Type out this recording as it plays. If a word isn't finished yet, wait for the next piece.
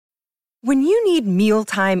When you need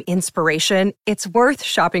mealtime inspiration, it's worth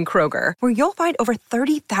shopping Kroger, where you'll find over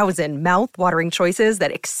 30,000 mouth-watering choices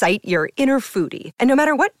that excite your inner foodie. And no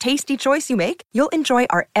matter what tasty choice you make, you'll enjoy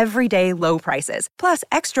our everyday low prices, plus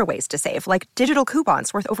extra ways to save, like digital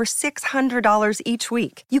coupons worth over $600 each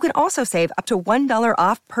week. You can also save up to $1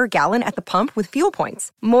 off per gallon at the pump with fuel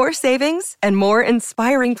points. More savings and more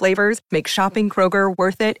inspiring flavors make shopping Kroger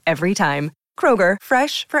worth it every time. Kroger,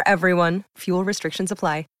 fresh for everyone. Fuel restrictions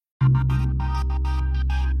apply.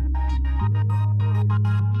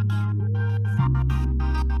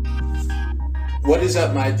 What is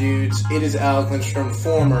up, my dudes? It is Alec Lindstrom,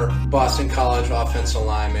 former Boston College offensive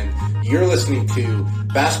lineman. You're listening to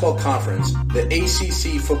Basketball Conference, the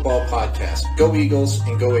ACC Football Podcast. Go Eagles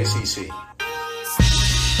and go ACC.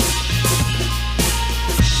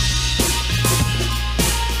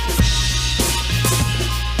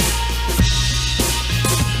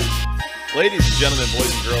 Ladies and gentlemen,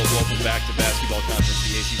 boys and girls, welcome back to Basketball Conference,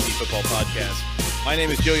 the ACC Football Podcast. My name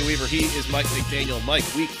is Joey Weaver. He is Mike McDaniel. Mike,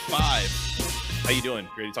 week 5. How you doing?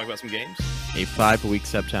 Ready to talk about some games? A 5-week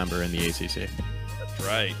September in the ACC. That's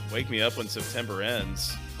right. Wake me up when September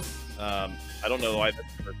ends. I don't know why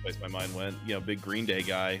that's the first place my mind went. You know, big Green Day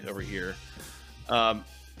guy over here.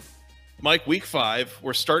 Mike, week 5,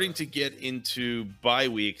 we're starting to get into bye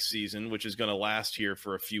week season, which is going to last here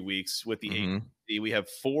for a few weeks with the ACC. We have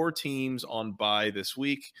 4 teams on bye this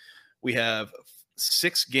week. We have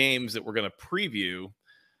 6 games that we're going to preview.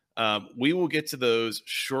 We will get to those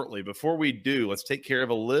shortly. Before we do, let's take care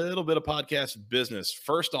of a little bit of podcast business.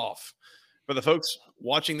 First off, for the folks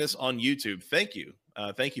watching this on YouTube, thank you.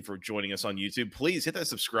 Thank you for joining us on YouTube. Please hit that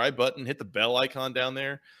subscribe button, hit the bell icon down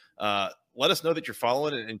there. Let us know that you're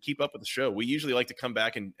following it and keep up with the show. We usually like to come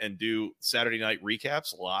back and do Saturday night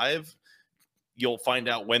recaps live. You'll find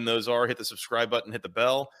out when those are. Hit the subscribe button, hit the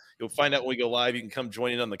bell. You'll find out when we go live. You can come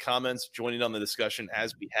join in on the comments, join in on the discussion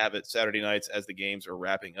as we have it Saturday nights as the games are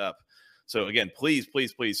wrapping up. So again, please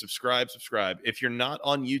subscribe. If you're not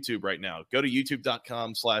on YouTube right now, go to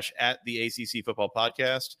youtube.com/@the-ACC Football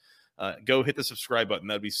Podcast. Go hit the subscribe button.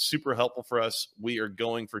 That'd be super helpful for us. We are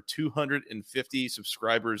going for 250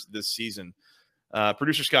 subscribers this season.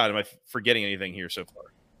 Producer Scott, am I forgetting anything here so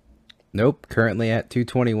far? Nope, currently at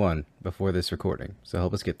 221 before this recording, so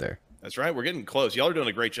help us get there. That's right. We're getting close. Y'all are doing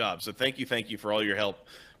a great job, so thank you for all your help,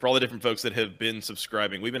 for all the different folks that have been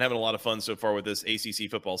subscribing. We've been having a lot of fun so far with this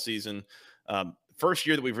ACC football season. First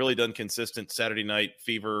year that we've really done consistent Saturday Night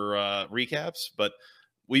Fever recaps, but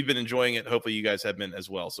we've been enjoying it. Hopefully you guys have been as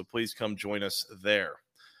well, so please come join us there.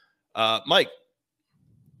 Mike,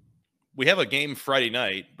 we have a game Friday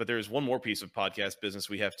night, but there's one more piece of podcast business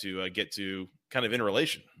we have to get to kind of in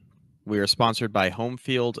relation. We are sponsored by Home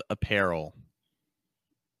Field Apparel.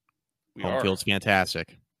 Home Field's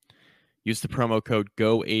fantastic. Use the promo code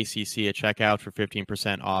GOACC at checkout for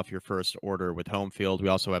 15% off your first order with Home Field. We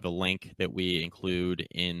also have a link that we include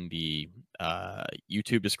in the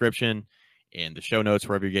YouTube description, in the show notes,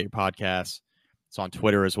 wherever you get your podcasts. It's on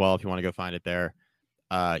Twitter as well if you want to go find it there.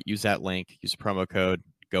 Use that link. Use the promo code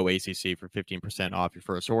GOACC for 15% off your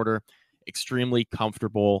first order. Extremely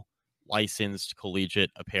comfortable, licensed collegiate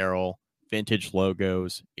apparel, vintage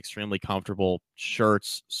logos, extremely comfortable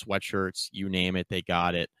shirts, sweatshirts, you name it, they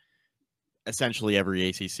got it. Essentially every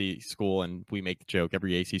ACC school, and we make the joke,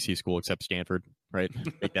 every ACC school except Stanford, right?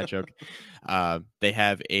 Make that joke. They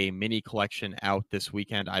have a mini collection out this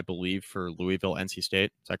weekend, I believe, for Louisville, NC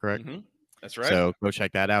State. Is that correct? Mm-hmm. That's right. So go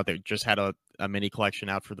check that out. They just had a mini collection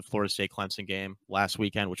out for the Florida State Clemson game last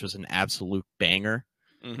weekend, which was an absolute banger.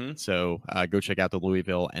 Mm-hmm. So go check out the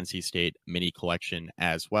Louisville NC State mini collection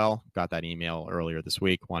as well. Got that email earlier this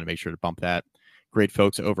week. Want to make sure to bump that. Great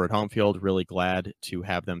folks over at Home Field. Really glad to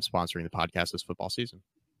have them sponsoring the podcast this football season.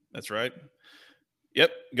 That's right.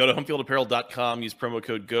 Yep. Go to homefieldapparel.com. Use promo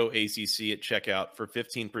code GOACC at checkout for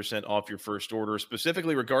 15% off your first order,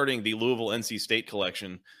 specifically regarding the Louisville NC State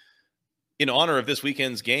collection. In honor of this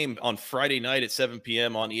weekend's game on Friday night at 7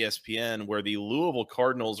 p.m. on ESPN, where the Louisville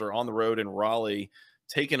Cardinals are on the road in Raleigh,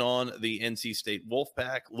 taking on the NC State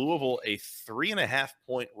Wolfpack. Louisville, a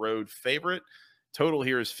 3.5-point road favorite. Total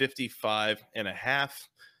here is 55.5.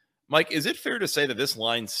 Mike, is it fair to say that this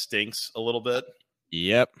line stinks a little bit?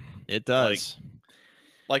 Yep, it does.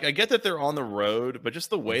 Like I get that they're on the road, but just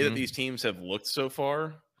the way that these teams have looked so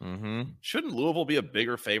far, shouldn't Louisville be a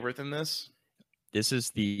bigger favorite than this? This is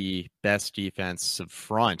the best defensive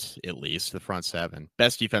front, at least, the front seven.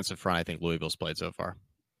 Best defensive front I think Louisville's played so far.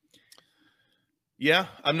 Yeah,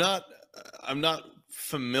 I'm not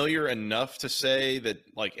familiar enough to say that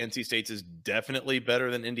like NC State's is definitely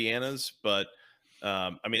better than Indiana's, but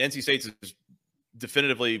I mean NC State's is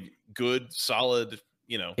definitively good, solid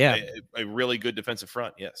Yeah. a really good defensive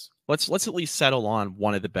front. Yes. Let's at least settle on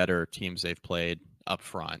one of the better teams they've played up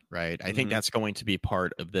front, right? I think that's going to be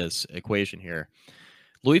part of this equation here.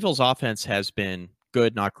 Louisville's offense has been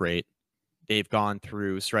good, not great. They've gone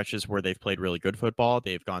through stretches where they've played really good football.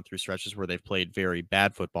 They've gone through stretches where they've played very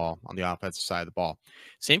bad football on the offensive side of the ball.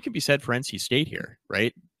 Same can be said for NC State here,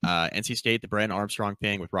 right? NC State, the Brandon Armstrong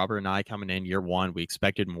thing with Robert and I coming in year one, we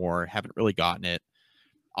expected more, haven't really gotten it.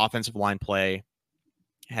 Offensive line play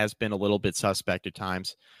has been a little bit suspect at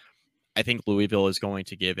times. I think Louisville is going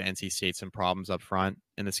to give NC State some problems up front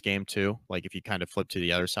in this game too. Like if you kind of flip to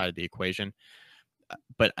the other side of the equation.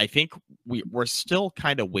 But I think we're still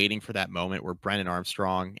kind of waiting for that moment where Brennan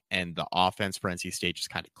Armstrong and the offense for NC State just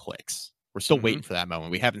kind of clicks. We're still waiting for that moment.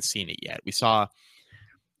 We haven't seen it yet. We saw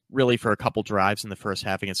really for a couple drives in the first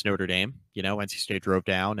half against Notre Dame. NC State drove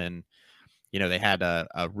down and, they had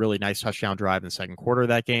a really nice touchdown drive in the second quarter of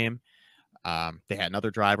that game. They had another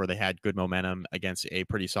drive where they had good momentum against a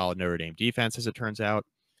pretty solid Notre Dame defense, as it turns out.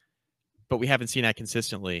 But we haven't seen that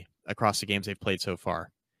consistently across the games they've played so far.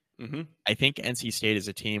 I think NC State is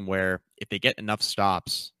a team where if they get enough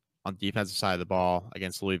stops on the defensive side of the ball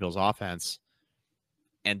against Louisville's offense,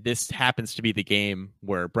 and this happens to be the game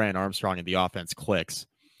where Brandon Armstrong and the offense clicks,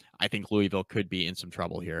 I think Louisville could be in some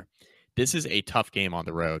trouble here. This is a tough game on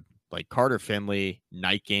the road. Like Carter Finley,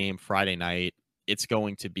 night game, Friday night, it's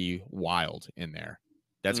going to be wild in there.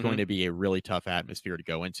 That's going to be a really tough atmosphere to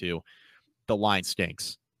go into. The line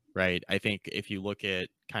stinks, right? I think if you look at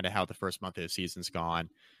kind of how the first month of the season's gone,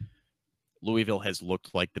 Louisville has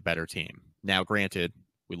looked like the better team. Now, granted,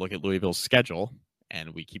 we look at Louisville's schedule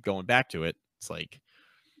and we keep going back to it. It's like,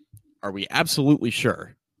 are we absolutely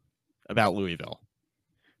sure about Louisville,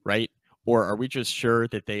 right? Or are we just sure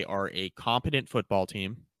that they are a competent football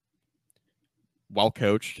team,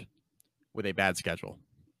 well-coached, with a bad schedule?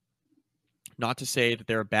 Not to say that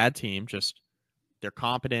they're a bad team, just they're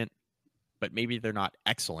competent, but maybe they're not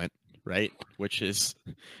excellent, right? Which is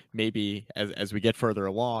maybe as we get further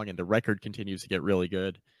along and the record continues to get really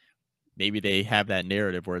good, maybe they have that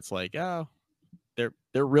narrative where it's like, oh,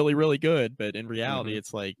 they're really, really good. But in reality,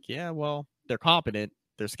 it's like, yeah, well, they're competent.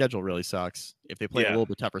 Their schedule really sucks. If they play a little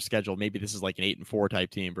bit tougher schedule, maybe this is like an 8-4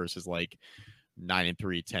 type team versus like 9-3,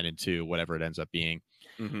 10-2, whatever it ends up being.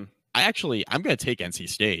 I'm going to take NC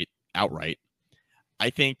State outright. I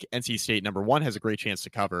think NC State, number one, has a great chance to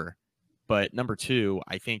cover. But number two,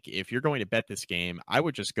 I think if you're going to bet this game, I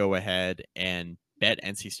would just go ahead and bet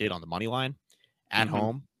NC State on the money line at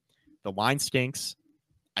home. The line stinks.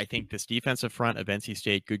 I think this defensive front of NC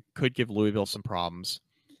State could give Louisville some problems.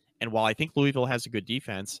 And while I think Louisville has a good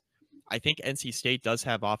defense, I think NC State does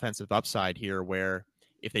have offensive upside here where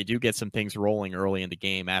if they do get some things rolling early in the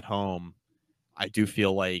game at home, I do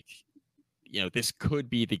feel like, this could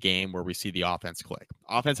be the game where we see the offense click.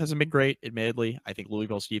 Offense hasn't been great, admittedly. I think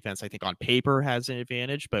Louisville's defense, on paper has an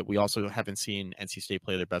advantage, but we also haven't seen NC State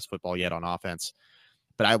play their best football yet on offense.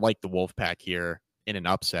 But I like the Wolfpack here in an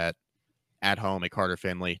upset at home at Carter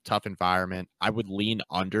Finley. Tough environment. I would lean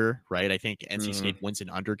under, right? I think NC State wins an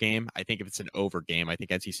under game. I think if it's an over game, I think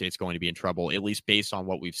NC State's going to be in trouble, at least based on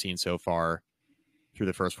what we've seen so far through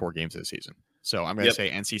the first 4 games of the season. So I'm going to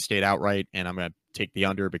say NC State outright, and I'm going to take the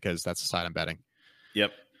under because that's the side I'm betting.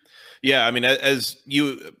 Yep. Yeah, as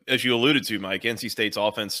you alluded to, Mike, NC State's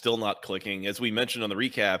offense still not clicking. As we mentioned on the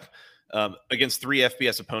recap, against 3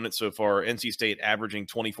 FBS opponents so far, NC State averaging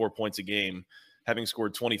 24 points a game, having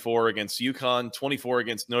scored 24 against UConn, 24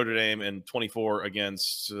 against Notre Dame, and 24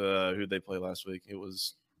 against who did they play last week? It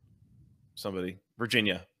was somebody,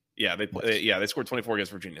 Virginia. Yeah, they scored 24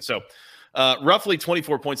 against Virginia. So roughly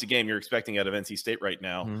 24 points a game you're expecting out of NC State right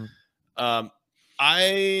now.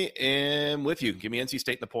 I am with you. Give me NC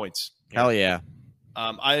State in the points. Hell yeah.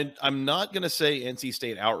 I'm not going to say NC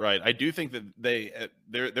State outright. I do think that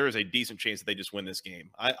there is a decent chance that they just win this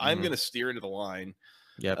game. I'm going to steer into the line.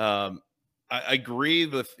 Yep. I agree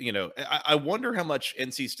with, I wonder how much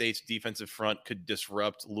NC State's defensive front could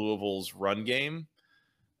disrupt Louisville's run game.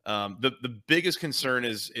 The biggest concern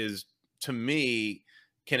is to me,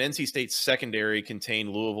 can NC State's secondary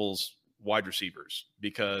contain Louisville's wide receivers?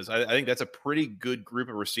 Because I think that's a pretty good group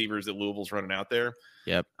of receivers that Louisville's running out there.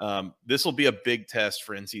 Yep. This will be a big test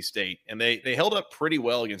for NC State. And they held up pretty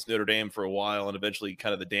well against Notre Dame for a while, and eventually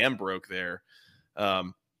kind of the dam broke there.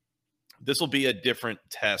 This will be a different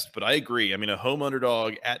test, but I agree. A home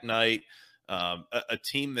underdog at night, a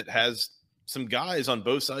team that has some guys on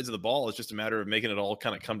both sides of the ball. It's just a matter of making it all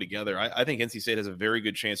kind of come together. I think NC State has a very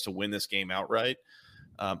good chance to win this game outright.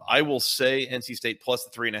 I will say NC State plus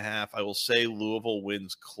the 3.5. I will say Louisville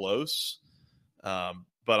wins close,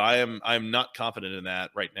 but I'm not confident in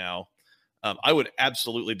that right now. I would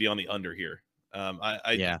absolutely be on the under here.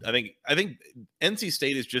 I think NC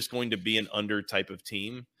State is just going to be an under type of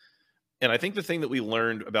team. And I think the thing that we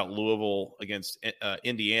learned about Louisville against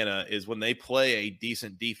Indiana is when they play a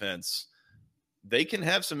decent defense, they can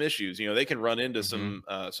have some issues. They can run into some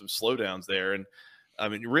slowdowns there. And I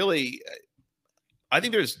mean, really, I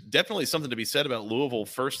think there's definitely something to be said about Louisville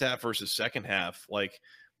first half versus second half. Like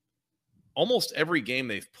almost every game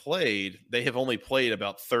they've played, they have only played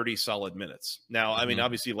about 30 solid minutes. Now, I mean,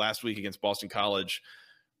 obviously last week against Boston College,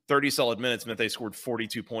 30 solid minutes meant they scored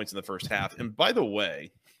 42 points in the first half. And by the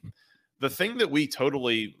way, the thing that we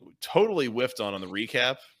totally whiffed on the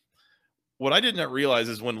recap, what I did not realize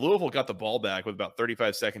is when Louisville got the ball back with about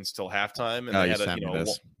 35 seconds till halftime, and they had a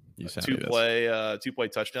two-play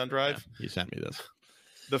touchdown drive. Yeah, you sent me this.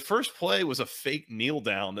 The first play was a fake kneel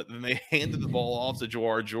down that then they handed the ball off to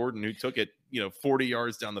Jawar Jordan, who took it 40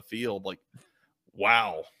 yards down the field. Like,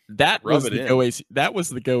 wow. That was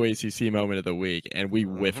the Go ACC moment of the week, and we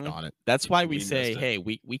whiffed on it. That's why we say, hey,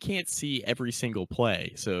 we can't see every single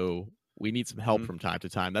play, so we need some help from time to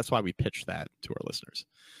time. That's why we pitched that to our listeners.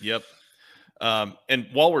 Yep. And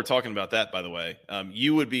while we're talking about that, by the way,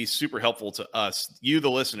 you would be super helpful to us. You,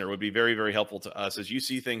 the listener, would be very, very helpful to us as you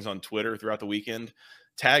see things on Twitter throughout the weekend.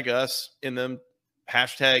 Tag us in them.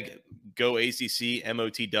 Hashtag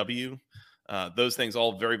GoACCMOTW. Those things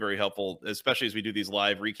all very, very helpful, especially as we do these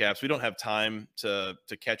live recaps. We don't have time to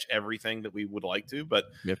catch everything that we would like to, but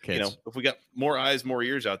if we got more eyes, more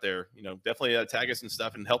ears out there, definitely tag us and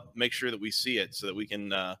stuff and help make sure that we see it so that we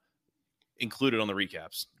can include it on the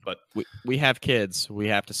recaps. But we have kids. We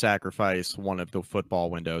have to sacrifice one of the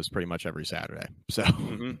football windows pretty much every Saturday. So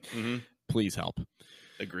please help.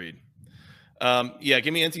 Agreed.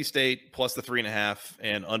 Give me NC State plus the 3.5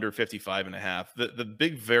 and under 55.5. The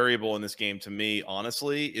big variable in this game to me,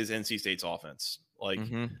 honestly, is NC State's offense. Like,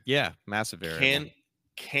 massive variable.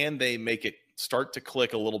 Can they make it start to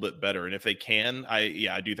click a little bit better? And if they can,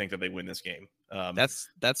 I do think that they win this game.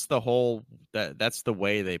 That's the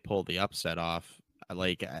way they pulled the upset off.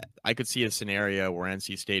 Like, I could see a scenario where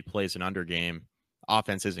NC State plays an under game.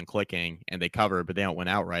 Offense isn't clicking and they cover, but they don't win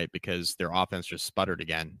outright because their offense just sputtered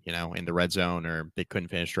again, in the red zone, or they couldn't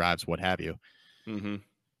finish drives, what have you.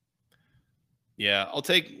 Yeah, I'll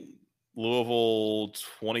take Louisville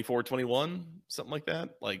 24-21, something like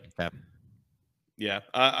that. Like,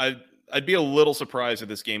 I'd be a little surprised if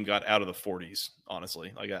this game got out of the 40s,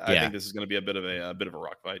 honestly. Like, I think this is going to be a bit of a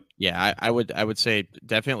rock fight. Yeah, I would say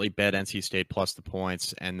definitely bet NC State plus the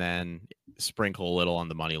points and then sprinkle a little on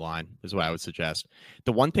the money line is what I would suggest.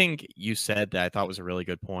 The one thing you said that I thought was a really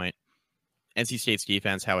good point, NC State's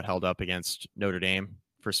defense, how it held up against Notre Dame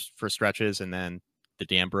for stretches, and then the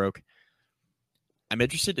dam broke. I'm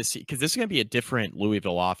interested to see, because this is going to be a different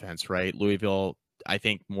Louisville offense, right? Louisville, I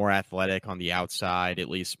think, more athletic on the outside, at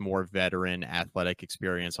least more veteran athletic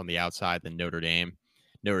experience on the outside than Notre Dame.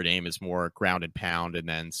 Notre Dame is more ground and pound, and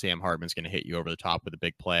then Sam Hartman's going to hit you over the top with a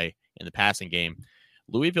big play in the passing game.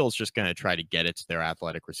 Louisville is just going to try to get it to their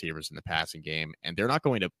athletic receivers in the passing game, and they're not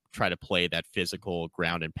going to try to play that physical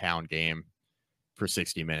ground and pound game for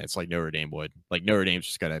 60 minutes like Notre Dame would. Like, Notre Dame's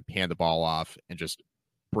just going to hand the ball off and just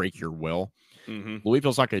break your will.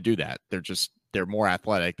 Louisville's not going to do that. They're more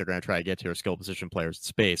athletic. They're going to try to get to their skill position players in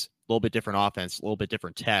space. A little bit different offense, a little bit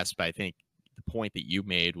different test, but I think the point that you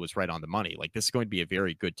made was right on the money. Like, this is going to be a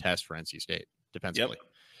very good test for NC State defensively. Yep.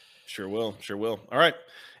 Sure will. All right.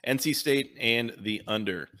 NC State and the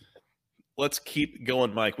under. Let's keep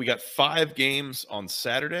going, Mike. We got 5 games on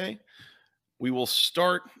Saturday. We will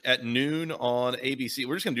start at noon on ABC.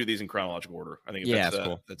 We're just going to do these in chronological order. I think that's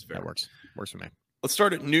cool. That's fair. That works for me. Let's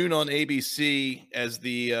start at noon on ABC as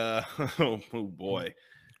the oh boy.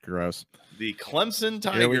 Gross. The Clemson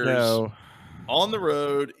Tigers on the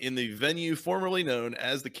road in the venue formerly known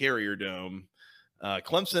as the Carrier Dome.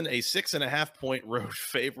 Clemson, a 6.5 point road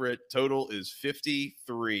favorite. Total is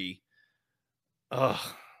 53.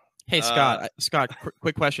 Hey, Scott,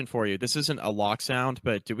 quick question for you. This isn't a lock sound,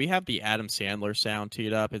 but do we have the Adam Sandler sound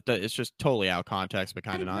teed up? It's just totally out of context, but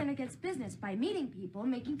kind of not. Adam gets business by meeting people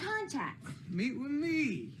and making contacts. Meet with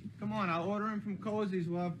me. Come on, I'll order in from Cozy's.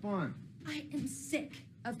 We'll have fun. I am sick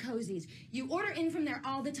of Cozy's. You order in from there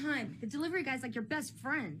all the time. The delivery guy's like your best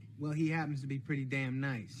friend. Well, he happens to be pretty damn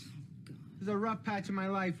nice. There's a rough patch in my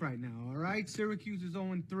life right now, all right? Syracuse is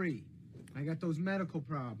 0-3. I got those medical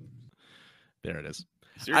problems. There it is.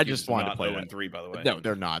 Syracuse I just wanted to play 0-3, by the way. No,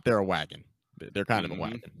 they're not. They're a wagon. They're kind of a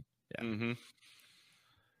wagon. Yeah.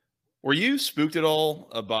 Were you spooked at all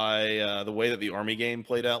by the way that the Army game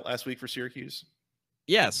played out last week for Syracuse?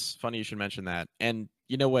 Yes. Funny you should mention that. And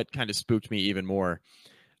you know what kind of spooked me even more?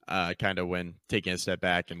 kind of when taking a step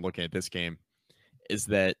back and looking at this game, is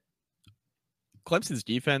that Clemson's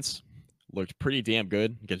defense looked pretty damn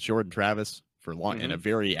good against Jordan Travis for long in a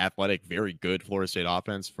very athletic, very good Florida State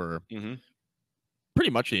offense for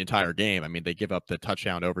pretty much the entire game. I mean, they give up the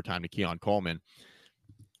touchdown overtime to Keon Coleman.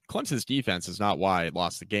 Clemson's defense is not why it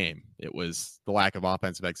lost the game. It was the lack of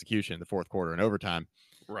offensive execution in the fourth quarter and overtime.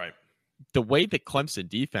 Right. The way that Clemson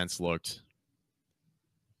defense looked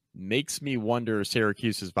makes me wonder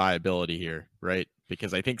Syracuse's viability here, right?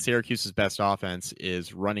 Because I think Syracuse's best offense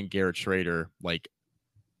is running Garrett Schrader like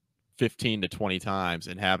 15 to 20 times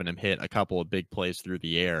and having him hit a couple of big plays through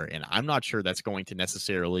the air. And I'm not sure that's going to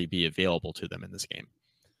necessarily be available to them in this game.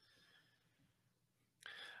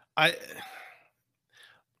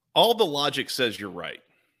 All the logic says you're right?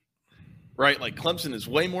 Like Clemson is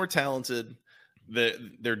way more talented.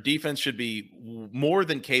 Their defense should be more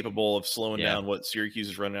than capable of slowing down what Syracuse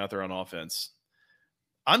is running out there on offense.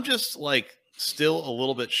 I'm just like still a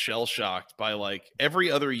little bit shell shocked by like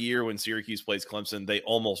every other year when Syracuse plays Clemson, they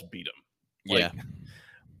almost beat them. Like,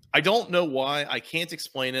 I don't know why. I can't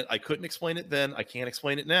explain it. I couldn't explain it then. I can't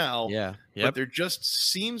explain it now. But there just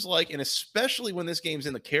seems like, and especially when this game's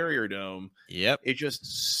in the Carrier Dome, it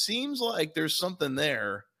just seems like there's something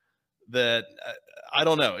there that I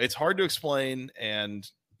don't know. It's hard to explain, and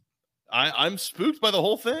I'm spooked by the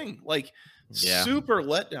whole thing. Like, super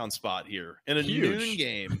letdown spot here in a noon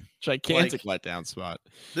game. Gigantic letdown spot.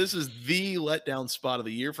 This is the letdown spot of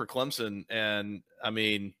the year for Clemson, and I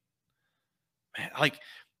mean, man, like –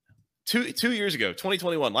 Two years ago,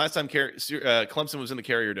 2021, last time Clemson was in the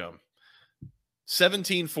Carrier Dome,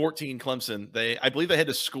 17-14 Clemson. I believe they had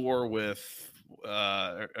to score with,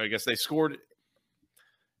 I guess they scored.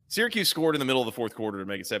 Syracuse scored in the middle of the fourth quarter to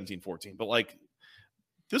make it 17-14. But like,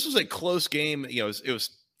 this was a close game. You know, it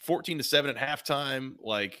was 14-7 at halftime,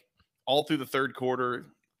 like all through the third quarter.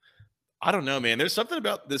 I don't know, man. There's something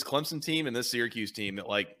about this Clemson team and this Syracuse team that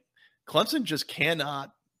like Clemson just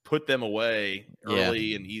cannot put them away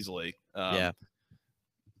early and easily.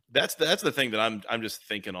 That's the thing that I'm just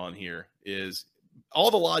thinking on here is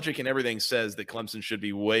all the logic and everything says that Clemson should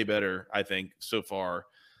be way better, I think, so far,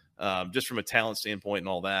 just from a talent standpoint and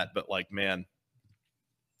all that. But like, man,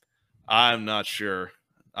 I'm not sure.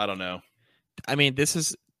 I don't know. I mean, this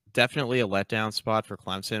is definitely a letdown spot for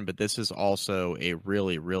Clemson, but this is also a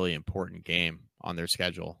really, really important game on their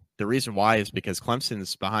schedule. The reason why is because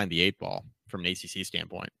Clemson's behind the 8 ball from an ACC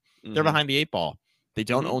standpoint. They're behind the 8 ball. They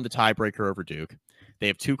don't own the tiebreaker over Duke. They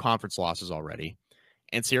have 2 conference losses already.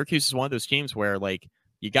 And Syracuse is one of those teams where, like,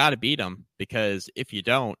 you got to beat them because if you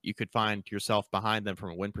don't, you could find yourself behind them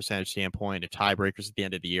from a win percentage standpoint, if tiebreakers at the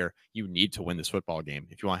end of the year. You need to win this football game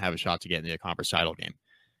if you want to have a shot to get in the conference title game.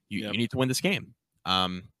 You need to win this game.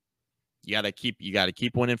 You got to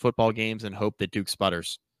keep winning football games and hope that Duke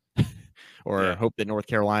sputters or hope that North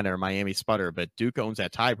Carolina or Miami sputter. But Duke owns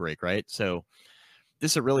that tiebreak, right? So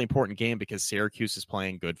this is a really important game because Syracuse is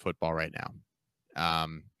playing good football right now.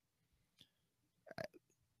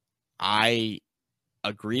 I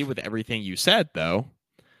agree with everything you said, though,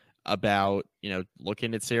 about,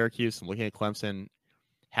 looking at Syracuse and looking at Clemson,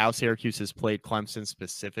 how Syracuse has played Clemson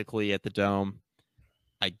specifically at the Dome.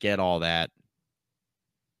 I get all that.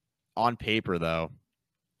 On paper, though,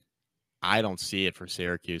 I don't see it for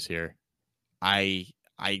Syracuse here.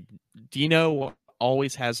 Dino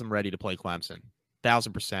always has them ready to play Clemson.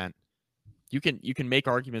 1,000%. You can make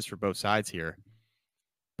arguments for both sides here,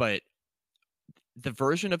 but the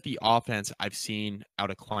version of the offense I've seen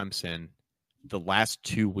out of Clemson the last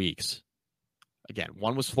 2 weeks, again,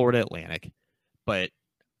 one was Florida Atlantic, but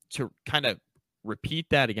to kind of repeat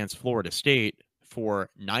that against Florida State for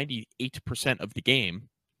 98% of the game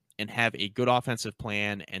and have a good offensive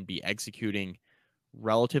plan and be executing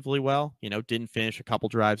relatively well, didn't finish a couple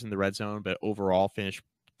drives in the red zone, but overall finished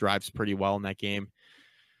drives pretty well in that game.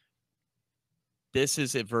 This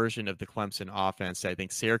is a version of the Clemson offense that I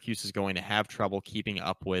think Syracuse is going to have trouble keeping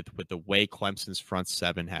up with the way Clemson's front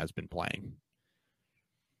seven has been playing.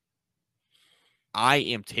 I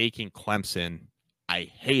am taking Clemson. I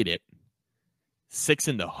hate it. 6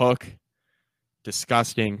 in the hook.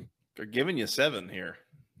 Disgusting. They're giving you 7 here.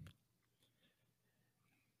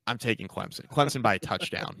 I'm taking Clemson. Clemson by a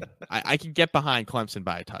touchdown. I can get behind Clemson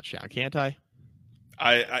by a touchdown, can't I?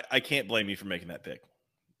 I can't blame you for making that pick.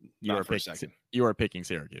 You are picking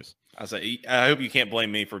Syracuse. I hope you can't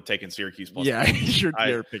blame me for taking Syracuse plus. Yeah,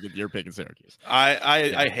 you're picking Syracuse.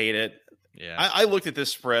 I hate it. Yeah. I looked at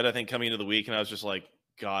this spread, I think, coming into the week, and I was just like,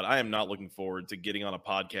 God, I am not looking forward to getting on a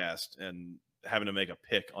podcast and having to make a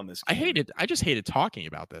pick on this game. I just hated talking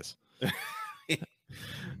about this.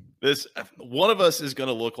 This one of us is going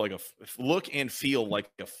to look and feel like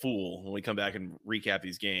a fool when we come back and recap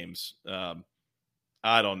these games.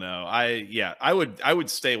 I don't know. I would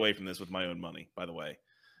stay away from this with my own money. By the way,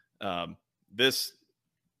 this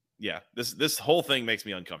whole thing makes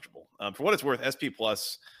me uncomfortable. For what it's worth, SP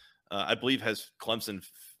Plus, I believe has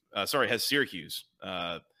Syracuse.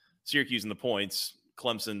 Syracuse in the points.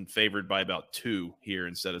 Clemson favored by about 2 here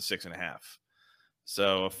instead of 6.5.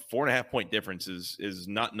 So a 4.5 point difference is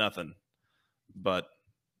not nothing. But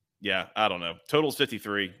yeah, I don't know. Total's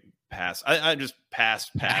 53. Pass. I just pass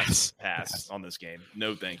on this game.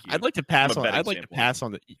 No, thank you. I'd like to pass on. I'd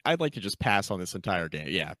like to just pass on this entire game.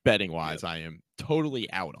 Yeah, betting wise, I am totally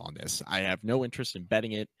out on this. I have no interest in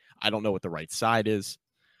betting it. I don't know what the right side is.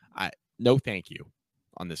 No, thank you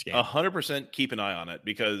on this game. 100% keep an eye on it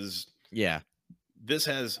because this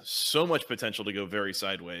has so much potential to go very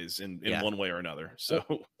sideways in one way or another. So,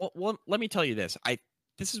 well, let me tell you this.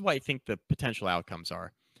 This is what I think the potential outcomes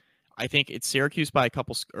are. I think it's Syracuse by a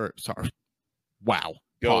couple. Wow.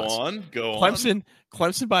 Go on.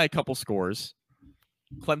 Clemson by a couple scores.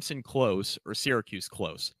 Clemson close or Syracuse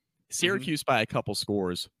close. Syracuse by a couple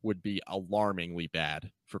scores would be alarmingly bad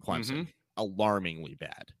for Clemson. Alarmingly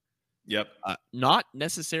bad. Yep. Not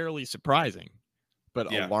necessarily surprising, but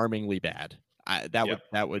alarmingly bad.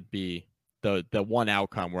 That would be the one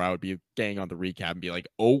outcome where I would be getting on the recap and be like,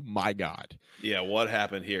 oh my God. Yeah, what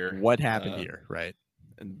happened here? What happened here, right?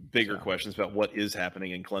 And bigger questions about what is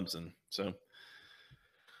happening in Clemson. So,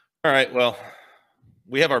 all right, well,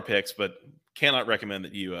 we have our picks, but cannot recommend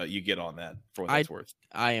that you get on that for what that's worth.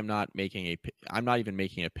 I am not making I'm not even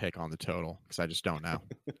making a pick on the total because I just don't know.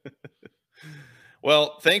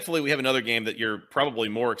 Well, thankfully, we have another game that you're probably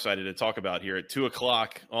more excited to talk about here at 2:00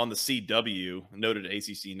 on the CW, noted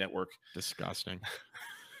ACC network. Disgusting.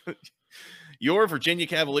 Your Virginia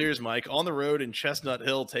Cavaliers, Mike, on the road in Chestnut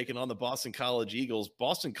Hill, taking on the Boston College Eagles.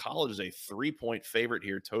 Boston College is a 3-point favorite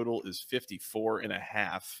here. Total is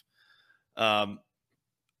 54.5.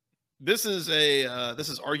 This is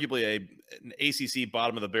arguably an ACC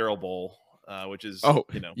bottom of the barrel bowl, which is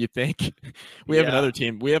you think we have another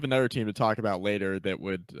team. We have another team to talk about later that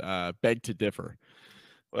would beg to differ.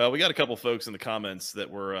 Well, we got a couple folks in the comments that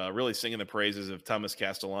were really singing the praises of Thomas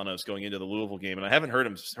Castellanos going into the Louisville game, and I haven't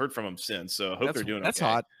heard from him since. So I hope they're doing that's okay.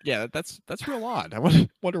 Odd. Yeah, that's real odd. I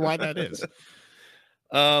wonder why that is.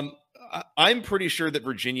 I'm pretty sure that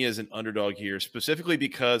Virginia is an underdog here, specifically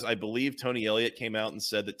because I believe Tony Elliott came out and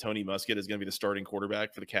said that Tony Muskett is going to be the starting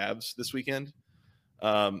quarterback for the Cavs this weekend.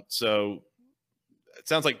 So it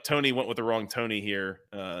sounds like Tony went with the wrong Tony here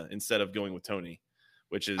instead of going with Tony,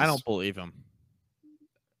 which is I don't believe him.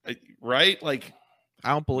 Right? Like, I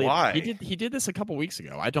don't believe why? He did this a couple weeks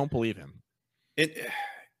ago. I don't believe him.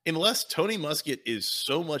 Unless Tony Muskett is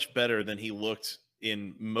so much better than he looked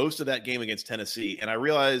in most of that game against Tennessee. And I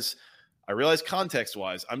realize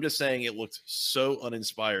context-wise, I'm just saying it looked so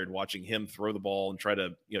uninspired watching him throw the ball and try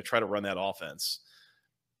to run that offense.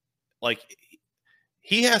 Like,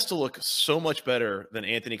 he has to look so much better than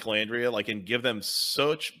Anthony Calandria, and give them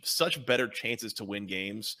such better chances to win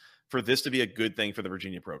games for this to be a good thing for the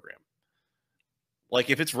Virginia program. Like,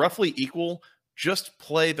 if it's roughly equal, just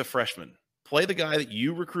play the freshman. Play the guy that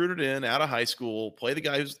you recruited in out of high school. Play the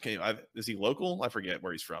guy is he local? I forget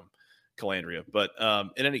where he's from, Calandria. But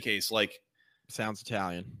in any case, sounds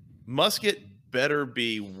Italian. Muskett better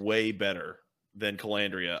be way better than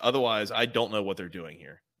Calandria. Otherwise, I don't know what they're doing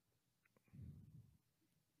here.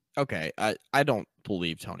 Okay, I don't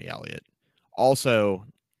believe Tony Elliott. Also,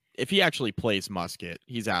 if he actually plays Muskett,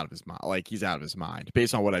 he's out of his mind. He's out of his mind.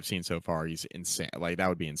 Based on what I've seen so far, he's insane. That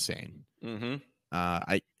would be insane.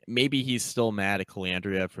 Mm-hmm. Maybe he's still mad at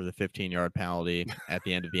Calandria for the 15-yard penalty at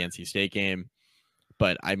the end of the NC State game.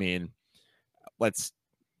 But, I mean, let's,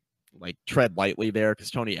 tread lightly there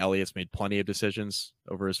because Tony Elliott's made plenty of decisions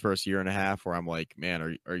over his first year and a half where I'm like,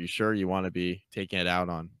 man, are you sure you want to be taking it out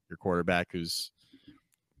on your quarterback who's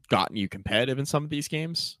gotten you competitive in some of these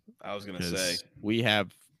games? I was going to say.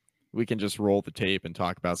 We can just roll the tape and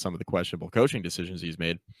talk about some of the questionable coaching decisions he's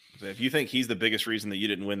made. If you think he's the biggest reason that you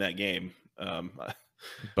didn't win that game,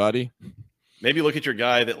 buddy, maybe look at your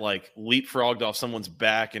guy that leapfrogged off someone's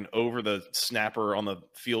back and over the snapper on the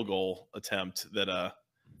field goal attempt that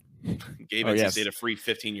gave NC State a free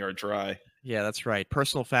 15-yard try. Yeah, that's right.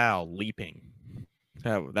 Personal foul, leaping.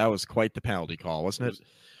 That was quite the penalty call, wasn't it?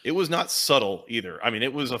 It was not subtle either. I mean,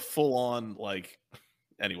 it was a full-on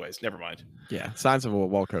anyways, never mind. Yeah, signs of a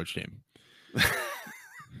well-coached team.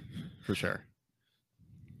 For sure.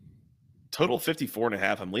 Total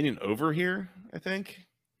 54.5. I'm leaning over here, I think.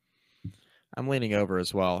 I'm leaning over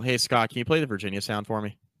as well. Hey, Scott, can you play the Virginia sound for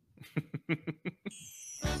me?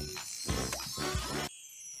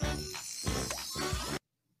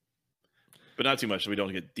 But not too much so we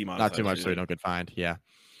don't get demonetized. Not too much so we don't get fined. Yeah.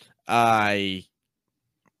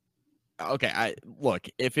 Look,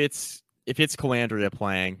 if it's Calandria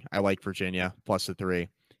playing, I like Virginia plus the 3.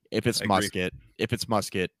 If it's Musket,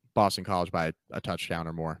 Boston College by a touchdown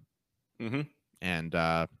or more. Mm-hmm. And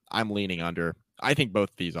I'm leaning under. I think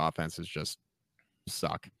both these offenses just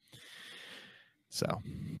suck. So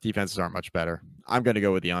defenses aren't much better. I'm going to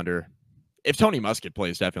go with the under. If Tony Musket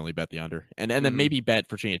plays, definitely bet the under. And then maybe bet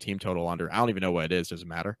Virginia team total under. I don't even know what it is. Doesn't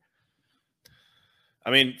matter. I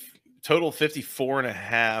mean, total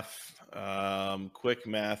 54.5. Quick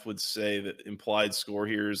math would say that implied score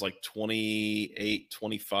here is like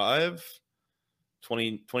 28-25,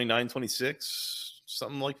 29-26,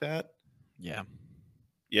 something like that. Yeah.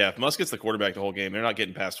 Yeah, if Musket's the quarterback the whole game, they're not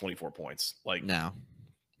getting past 24 points. Like, no.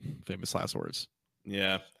 Famous last words.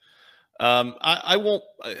 Yeah. I won't.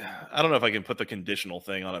 I don't know if I can put the conditional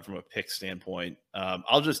thing on it from a pick standpoint. I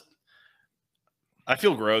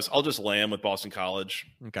feel gross. I'll just lay 'em with Boston College.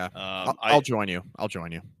 Okay. I'll join you. I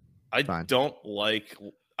don't like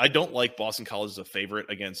Boston College as a favorite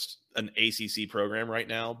against an ACC program right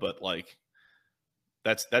now, but like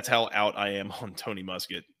that's how out I am on Tony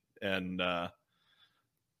Musket. And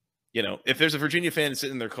if there's a Virginia fan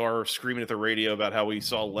sitting in their car screaming at the radio about how we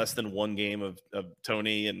saw less than one game of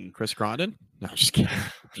Tony and Chris Grondin, no, I'm just kidding.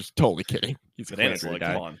 Just totally kidding. He's a guy.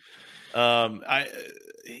 Come on.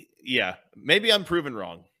 Maybe I'm proven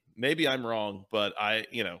wrong. Maybe I'm wrong, but I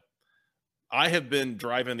have been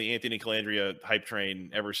driving the Anthony Calandria hype train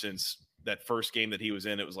ever since that first game that he was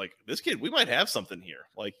in. It was like, this kid, we might have something here.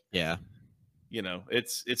 Like, yeah,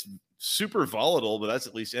 it's super volatile, but that's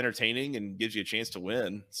at least entertaining and gives you a chance to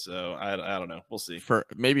win. So I don't know. We'll see.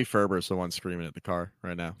 Maybe Ferber's the one screaming at the car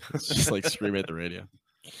right now. It's just like screaming at the radio.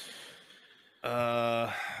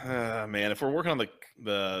 Man, if we're working on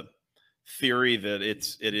the theory that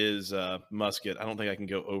it is Musket, I don't think I can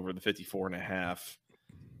go over the 54.5.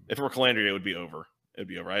 If it were Calandria, it would be over. It would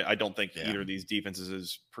be over. I don't think either of these defenses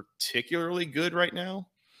is particularly good right now.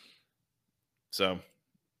 So,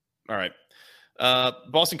 all right.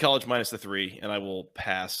 Boston College minus the 3, and I will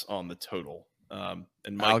pass on the total. And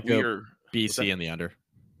Mike, I'll go BC in the under.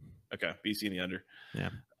 Okay, BC in the under. Yeah.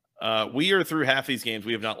 We are through half these games.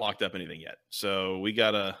 We have not locked up anything yet, so we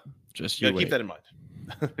gotta keep that in mind.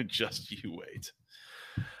 Just you wait.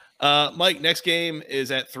 Mike, next game is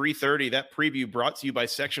at 3:30. That preview brought to you by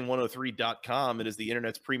section103.com. It is the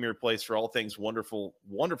internet's premier place for all things wonderful,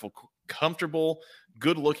 comfortable,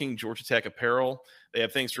 good-looking Georgia Tech apparel. They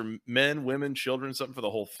have things for men, women, children, something for the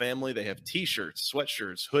whole family. They have T-shirts,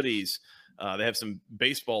 sweatshirts, hoodies. They have some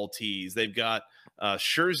baseball tees. They've got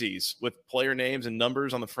jerseys with player names and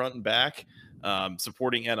numbers on the front and back,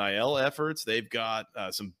 supporting NIL efforts. They've got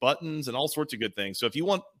some buttons and all sorts of good things. So if you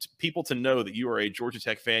want people to know that you are a Georgia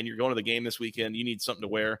Tech fan, you're going to the game this weekend, you need something to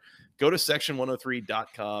wear, go to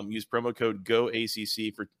section103.com. Use promo code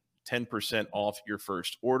GOACC for 10% off your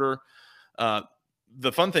first order.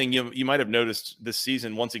 The fun thing you might have noticed this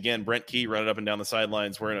season, once again, Brent Key running up and down the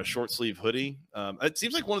sidelines wearing a short sleeve hoodie. It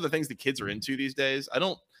seems like one of the things the kids are into these days. I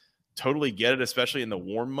don't totally get it, especially in the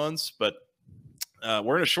warm months, but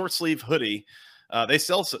wearing a short sleeve hoodie, they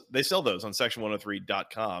sell those on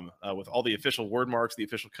section103.com with all the official word marks, the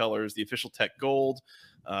official colors, the official Tech gold,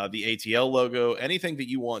 the ATL logo, anything that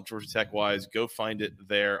you want Georgia Tech wise, go find it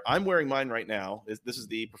there. I'm wearing mine right now. This is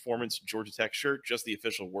the Performance Georgia Tech shirt, just the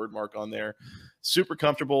official word mark on there. Super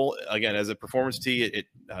comfortable. Again, as a performance tee, it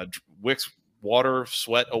wicks water,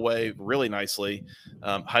 sweat away really nicely.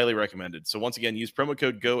 Highly recommended. So once again, use promo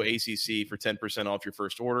code GOACC for 10% off your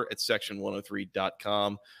first order at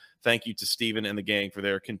section103.com. Thank you to Stephen and the gang for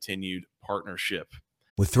their continued partnership.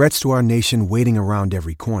 With threats to our nation waiting around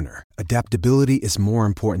every corner, adaptability is more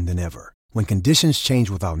important than ever. When conditions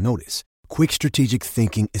change without notice, quick strategic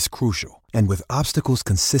thinking is crucial. And with obstacles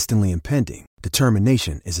consistently impending,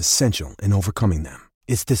 determination is essential in overcoming them.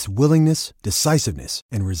 It's this willingness, decisiveness,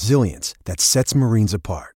 and resilience that sets Marines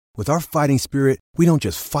apart. With our fighting spirit, we don't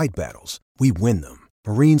just fight battles, we win them.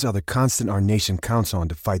 Marines are the constant our nation counts on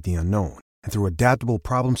to fight the unknown. And through adaptable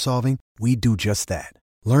problem solving, we do just that.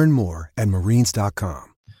 Learn more at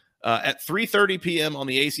marines.com. At 3:30 p.m. on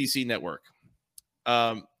the ACC network.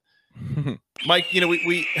 Mike,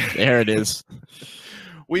 we there it is.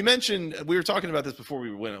 We mentioned, we were talking about this before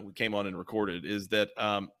we came on and recorded, is that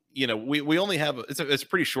we only have it's a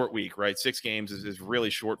pretty short week, right? 6 games is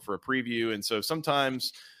really short for a preview, and so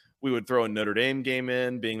sometimes we would throw a Notre Dame game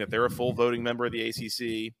in, being that they're a full voting member of the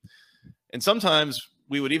ACC, and sometimes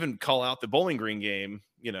we would even call out the Bowling Green game,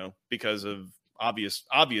 because of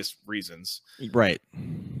obvious reasons. Right.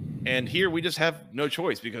 And here we just have no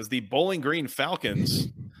choice because the Bowling Green Falcons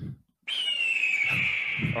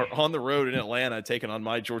are on the road in Atlanta taking on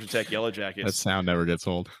my Georgia Tech Yellow Jackets. That sound never gets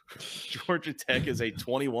old. Georgia Tech is a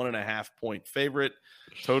 21.5-point favorite.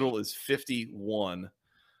 Total is 51.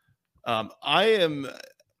 I'm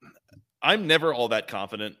never all that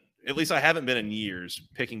confident. At least I haven't been in years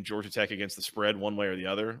picking Georgia Tech against the spread one way or the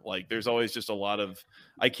other. Like there's always just a lot of,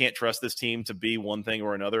 I can't trust this team to be one thing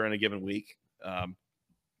or another in a given week.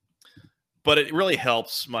 But it really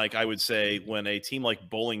helps, Mike, I would say, when a team like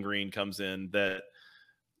Bowling Green comes in that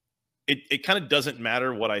it kind of doesn't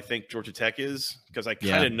matter what I think Georgia Tech is because I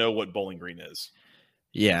kind of know what Bowling Green is.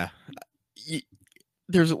 Yeah.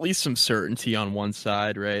 There's at least some certainty on one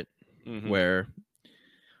side, right? Mm-hmm. Where,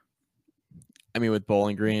 I mean, with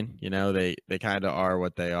Bowling Green, you know, they kind of are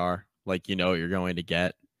what they are. Like, you know what you're going to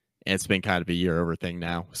get. And it's been kind of a year-over thing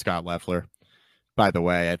now. Scott Loeffler. By the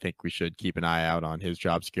way, I think we should keep an eye out on his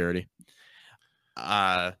job security.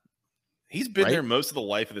 He's been there most of the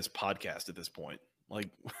life of this podcast at this point. Like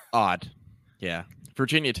odd. Yeah.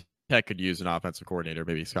 Virginia Tech could use an offensive coordinator.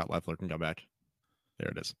 Maybe Scott Loeffler can come back. There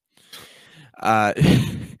it is.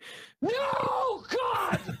 No,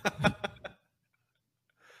 God.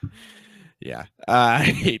 Yeah.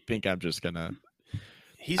 I think I'm just going to.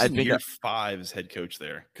 He's in year 5 as head coach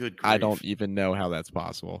there. Good grief. I don't even know how that's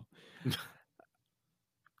possible.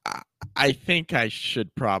 I think I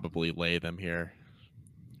should probably lay them here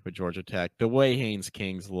with Georgia Tech. The way Haynes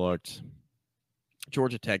Kings looked,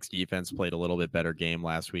 Georgia Tech's defense played a little bit better game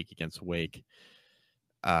last week against Wake.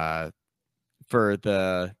 For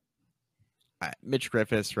the Mitch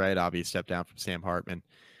Griffiths, right? Obvious step down from Sam Hartman.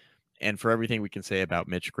 And for everything we can say about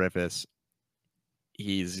Mitch Griffiths,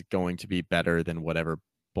 he's going to be better than whatever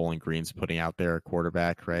Bowling Green's putting out there at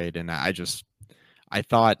quarterback, right? And I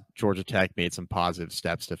thought Georgia Tech made some positive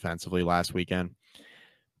steps defensively last weekend.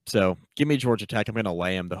 So give me Georgia Tech. I'm going to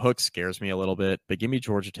lay them. The hook scares me a little bit, but give me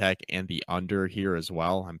Georgia Tech and the under here as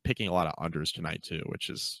well. I'm picking a lot of unders tonight too, which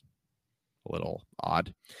is a little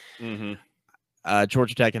odd. Mm-hmm.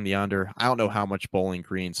 Georgia Tech and the under. I don't know how much Bowling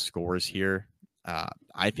Green scores here.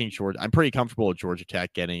 I think I'm pretty comfortable with Georgia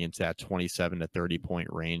Tech getting into that 27 to 30 point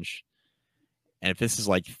range. And if this is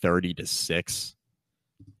like 30-6,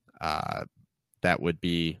 that would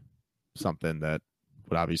be something that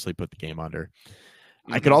would obviously put the game under.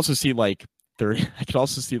 Mm-hmm. I could also see like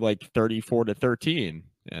 34 to 13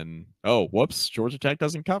 and whoops, Georgia Tech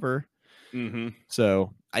doesn't cover. Mm-hmm.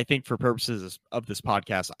 So I think for purposes of this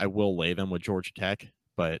podcast, I will lay them with Georgia Tech,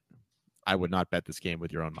 but I would not bet this game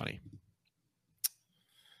with your own money.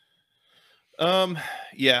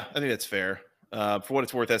 Yeah, I think that's fair. For what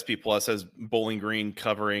it's worth, SP Plus has Bowling Green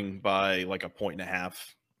covering by like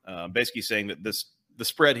 1.5. Basically saying that the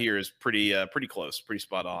spread here is pretty close, pretty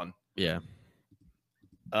spot on. Yeah.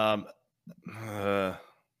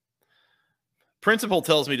 Principal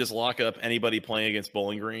tells me just lock up anybody playing against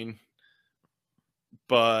Bowling Green,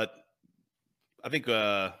 but I think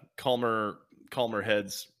calmer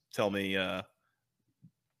heads tell me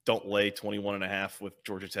don't lay 21.5 with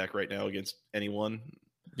Georgia Tech right now against anyone.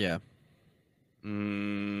 Yeah.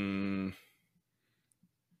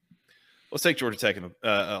 Let's take Georgia Tech.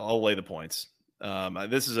 I'll lay the points.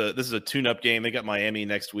 This is a tune-up game. They got Miami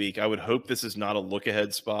next week. I would hope this is not a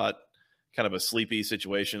look-ahead spot, kind of a sleepy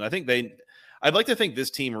situation. I'd like to think this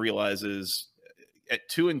team realizes at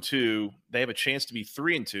 2-2 they have a chance to be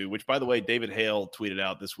 3-2. Which, by the way, David Hale tweeted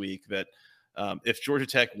out this week that if Georgia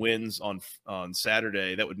Tech wins on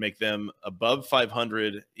Saturday, that would make them above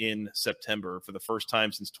 500 in September for the first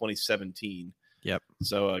time since 2017. Yep.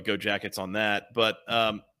 So go Jackets on that. But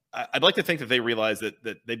I'd like to think that they realize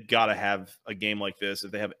that they've got to have a game like this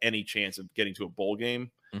if they have any chance of getting to a bowl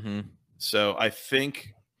game. Mm-hmm. So I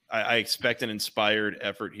think I expect an inspired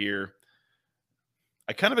effort here.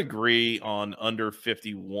 I kind of agree on under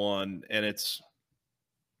 51, and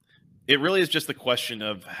it really is just the question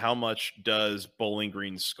of how much does Bowling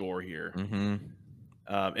Green score here. Mm-hmm.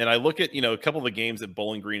 And I look at, a couple of the games that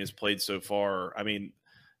Bowling Green has played so far. I mean,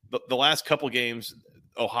 the last couple games,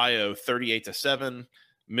 Ohio 38-7,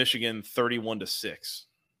 Michigan 31-6.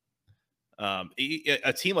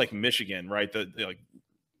 A team like Michigan, right? The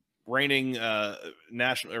reigning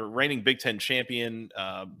national or reigning Big Ten champion,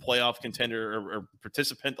 playoff contender or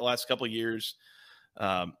participant the last couple of years.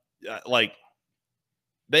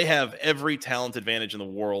 They have every talent advantage in the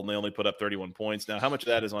world, and they only put up 31 points. Now, how much of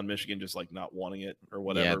that is on Michigan just not wanting it or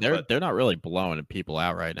whatever? Yeah, they're not really blowing people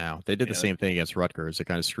out right now. They did the same thing against Rutgers. They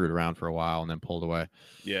kind of screwed around for a while and then pulled away.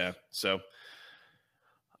 Yeah, so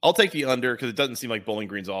I'll take the under because it doesn't seem like Bowling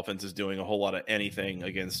Green's offense is doing a whole lot of anything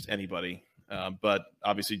against anybody. But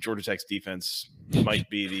obviously Georgia Tech's defense might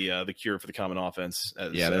be the cure for the common offense,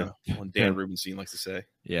 as Dan Rubenstein likes to say.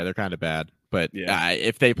 Yeah, they're kind of bad. But Yeah.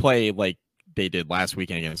 if they play like they did last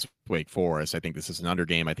weekend against Wake Forest, I think this is an under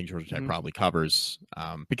game. I think Georgia Tech probably covers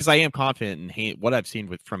because I am confident in what I've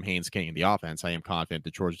seen from Haynes King in the offense. I am confident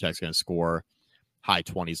that Georgia Tech's going to score high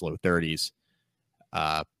 20s, low 30s,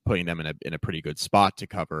 putting them in a pretty good spot to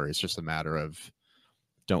cover. It's just a matter of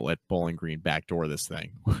don't let Bowling Green backdoor this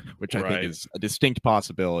thing, which I think is a distinct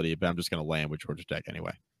possibility, but I'm just going to land with Georgia Tech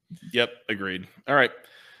anyway. Yep, agreed. All right,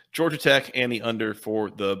 Georgia Tech and the under for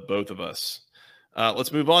the both of us.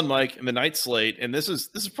 Let's move on, Mike, in the night slate. And this is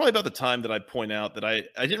probably about the time that I point out that I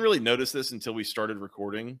didn't really notice this until we started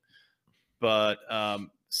recording. But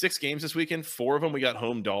 6 games this weekend, 4 of them we got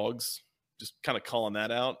home dogs. Just kind of calling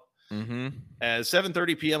that out. At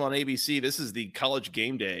 7:30 p.m. on ABC, this is the College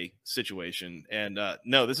Game Day situation. And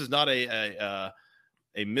no, this is not a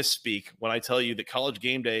misspeak when I tell you that College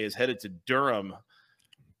Game Day is headed to Durham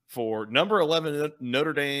for number 11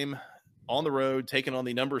 Notre Dame on the road, taking on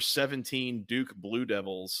the number 17 Duke Blue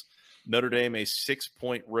Devils. Notre Dame, a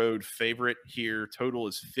 6-point road favorite here. Total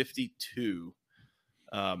is 52.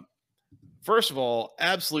 First of all,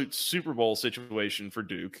 absolute Super Bowl situation for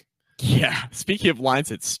Duke. Yeah. Speaking of lines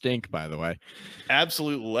that stink, by the way.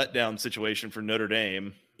 Absolute letdown situation for Notre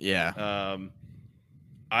Dame. Yeah.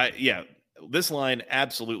 This line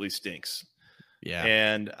absolutely stinks. Yeah.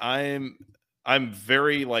 And I'm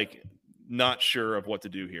very not sure of what to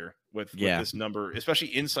do here with this number,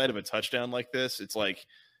 especially inside of a touchdown like this. It's like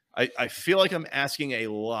I feel like I'm asking a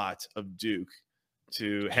lot of Duke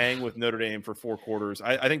to hang with Notre Dame for 4 quarters.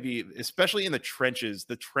 I think especially in the trenches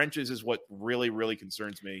is what really, really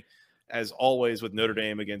concerns me, as always with Notre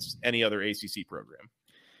Dame against any other ACC program.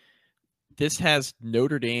 This has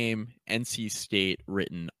Notre Dame, NC State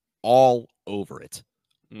written all over it.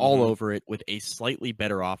 All over it, with a slightly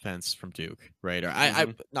better offense from Duke, right? Or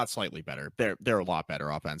I not slightly better. They're a lot better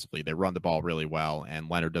offensively. They run the ball really well, and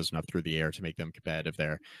Leonard does enough through the air to make them competitive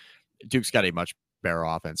there. Duke's got a much better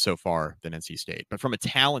offense so far than NC State. But from a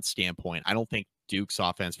talent standpoint, I don't think Duke's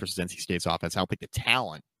offense versus NC State's offense, I don't think the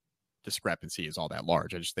talent discrepancy is all that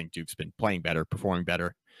large. I just think Duke's been playing better, performing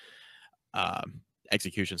better.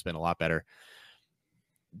 Execution's been a lot better.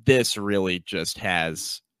 This really just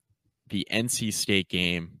has the NC State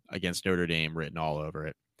game against Notre Dame written all over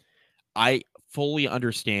it. I fully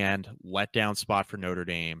understand letdown spot for Notre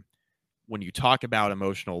Dame. When you talk about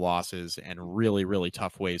emotional losses and really, really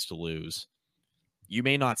tough ways to lose, you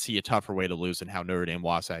may not see a tougher way to lose than how Notre Dame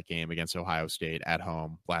lost that game against Ohio State at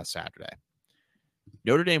home last Saturday.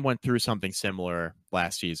 Notre Dame went through something similar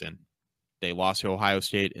last season. They lost to Ohio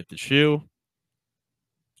State at the Shoe,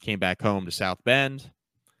 came back home to South Bend,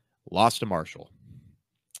 lost to Marshall.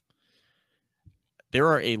 There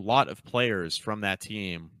are a lot of players from that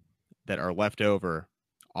team that are left over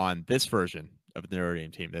on this version of the Notre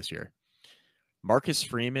Dame team this year. Marcus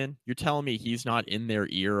Freeman, you're telling me he's not in their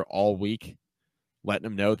ear all week, letting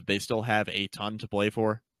them know that they still have a ton to play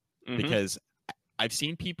for? Because I've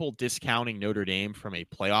seen people discounting Notre Dame from a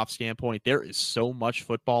playoff standpoint. There is so much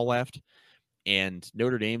football left, and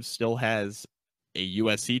Notre Dame still has a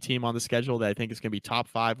USC team on the schedule that I think is going to be top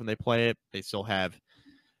 5 when they play it. They still have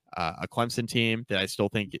a Clemson team that I still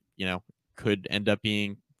think, could end up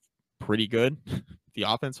being pretty good. The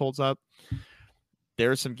offense holds up.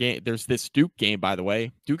 There's this Duke game, by the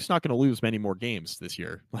way. Duke's not going to lose many more games this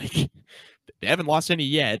year. They haven't lost any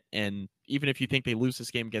yet. And even if you think they lose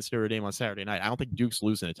this game against Notre Dame on Saturday night, I don't think Duke's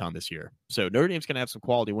losing a ton this year. So Notre Dame's going to have some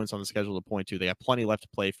quality wins on the schedule to point to. They have plenty left to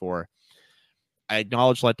play for. I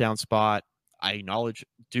acknowledge letdown spot. I acknowledge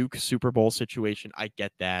Duke Super Bowl situation. I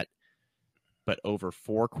get that. But over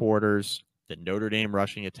 4 quarters, the Notre Dame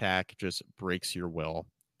rushing attack just breaks your will.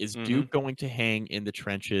 Is Duke going to hang in the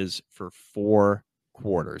trenches for 4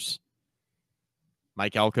 quarters?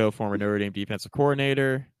 Mike Elko, former Notre Dame defensive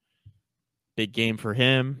coordinator. Big game for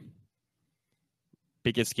him.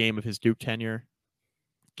 Biggest game of his Duke tenure.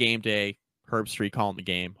 Game day. Herb Street calling the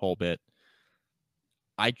game, whole bit.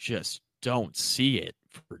 I just don't see it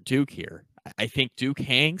for Duke here. I think Duke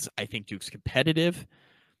hangs. I think Duke's competitive.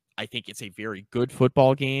 I think it's a very good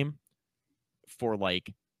football game for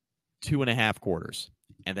 2.5 quarters.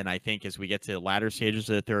 And then I think as we get to the latter stages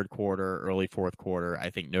of the 3rd quarter, early 4th quarter,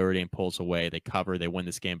 I think Notre Dame pulls away. They cover. They win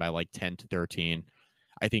this game by 10-13.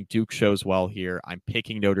 I think Duke shows well here. I'm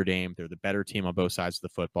picking Notre Dame. They're the better team on both sides of the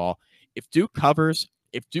football. If Duke covers,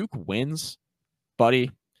 if Duke wins,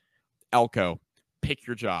 buddy, Elko, pick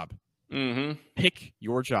your job. Pick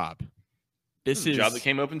your job. This is a job that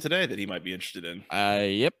came open today that he might be interested in.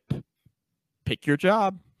 Yep. Pick your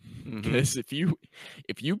job. Because if you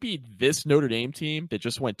beat this Notre Dame team that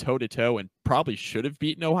just went toe-to-toe and probably should have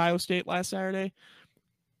beaten Ohio State last Saturday,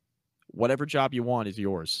 whatever job you want is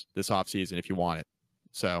yours this offseason if you want it.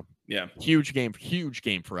 So, yeah, huge game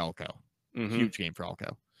for Elko. Huge game for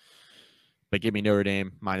Elko. But give me Notre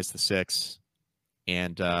Dame minus the 6.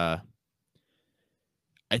 And I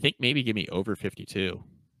think maybe give me over 52.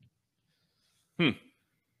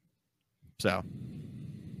 So.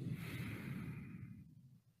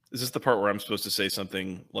 Is this the part where I'm supposed to say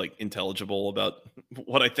something like intelligible about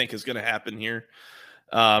what I think is going to happen here?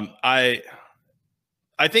 I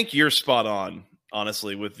think you're spot on,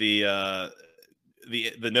 honestly, with the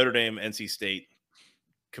Notre Dame NC State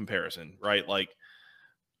comparison, right? Like,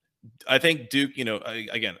 I think Duke,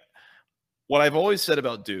 again, what I've always said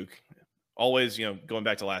about Duke, always, going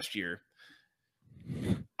back to last year,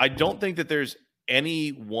 I don't think that there's any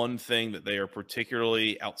one thing that they are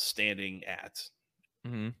particularly outstanding at.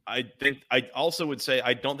 I also would say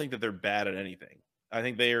I don't think that they're bad at anything. I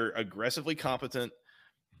think they are aggressively competent.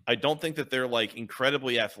 I don't think that they're like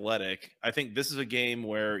incredibly athletic. I think this is a game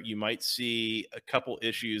where you might see a couple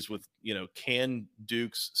issues with, can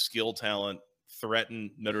Duke's skill talent threaten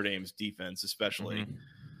Notre Dame's defense, especially.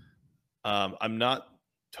 I'm not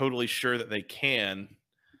totally sure that they can.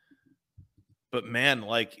 But man,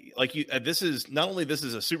 this is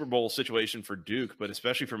a Super Bowl situation for Duke, but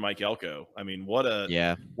especially for Mike Elko. I mean, what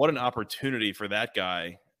an opportunity for that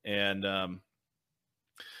guy. And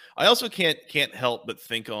I also can't help but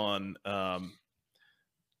think on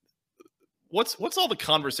what's all the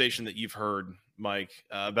conversation that you've heard, Mike,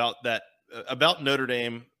 about Notre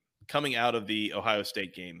Dame coming out of the Ohio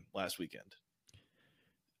State game last weekend.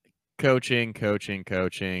 Coaching.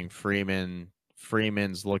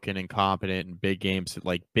 Freeman's looking incompetent in big games,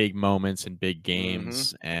 like big moments in big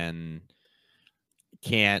games, and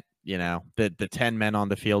can't, the 10 men on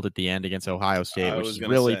the field at the end against Ohio State, which is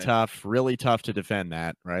really tough to defend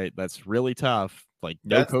that, right? That's really tough. Like,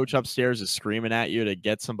 no coach upstairs is screaming at you to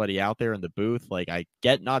get somebody out there in the booth. Like, I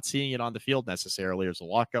get not seeing it on the field necessarily. There's a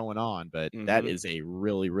lot going on, but that is a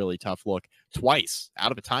really, really tough look. Twice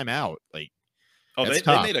out of a timeout. Like, they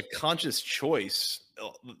made a conscious choice.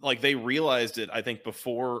 Like, they realized it, I think,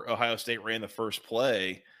 before Ohio State ran the first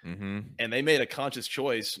play, and they made a conscious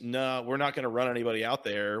choice. No, we're not going to run anybody out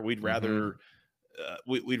there. We'd rather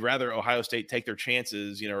we'd rather Ohio State take their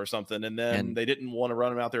chances, or something. And then they didn't want to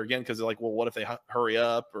run them out there again because they're like, well, what if they hurry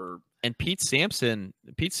up? And Pete Sampson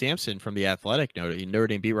from The Athletic Notre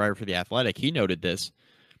Dame beat writer for The Athletic, he noted this.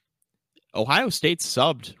 Ohio State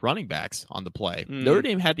subbed running backs on the play. Notre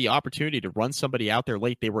Dame had the opportunity to run somebody out there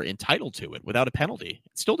late. They were entitled to it without a penalty.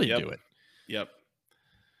 Still didn't do it. Yep.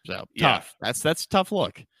 So tough. That's a tough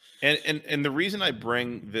look. And the reason I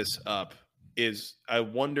bring this up is I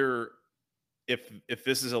wonder if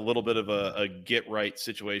this is a little bit of a get right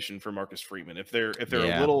situation for Marcus Freeman. If they're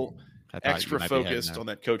a little extra focused on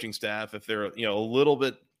that coaching staff, if they're a little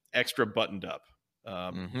bit extra buttoned up.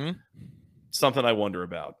 Something I wonder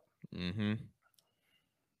about.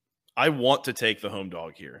 I want to take the home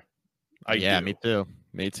dog here. I do.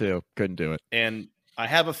 Me too. Couldn't do it. And I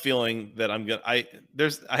have a feeling that I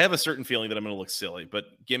have a certain feeling that I'm gonna look silly, but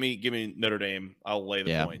give me Notre Dame. I'll lay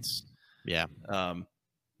the points. Yeah.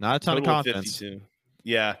 Not a ton of confidence. 52.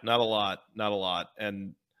 Yeah, not a lot.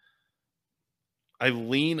 And I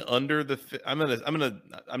lean under the I'm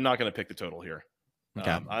not gonna pick the total here.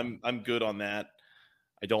 Okay. I'm good on that.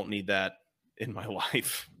 I don't need that in my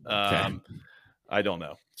life. I don't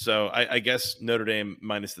know. So I guess Notre Dame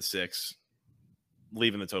minus the 6,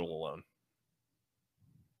 leaving the total alone.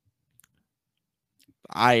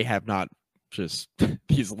 I have not just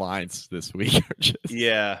these lines this week are just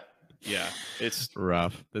it's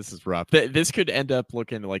rough. This is rough. This could end up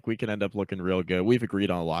looking like we could end up looking real good. We've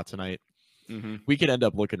agreed on a lot tonight. We could end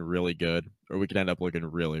up looking really good, or we could end up looking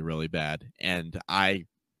really, really bad. And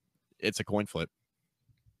it's a coin flip.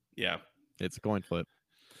 Yeah. It's a coin flip.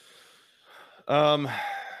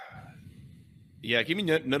 Yeah, give me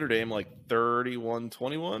Notre Dame like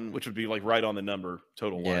 31-21, which would be like right on the number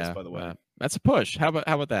total-wise, by the way. That's a push. How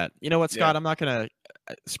about that? You know what, Scott? I'm not going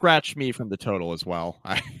to scratch me from the total as well.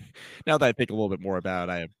 Now that I think a little bit more about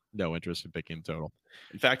it, I have no interest in picking the total.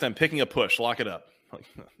 In fact, I'm picking a push. Lock it up.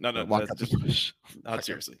 No, lock up the push. Not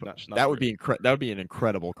seriously. That would be an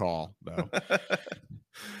incredible call, though.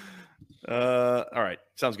 All right.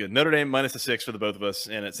 Sounds good. Notre Dame minus the 6 for the both of us.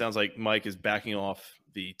 And it sounds like Mike is backing off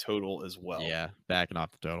the total as well. Yeah, backing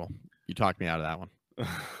off the total. You talked me out of that one.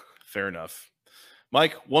 Fair enough.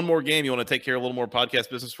 Mike, one more game. You want to take care of a little more podcast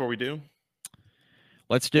business before we do?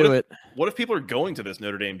 Let's do it. What if people are going to this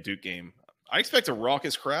Notre Dame Duke game? I expect a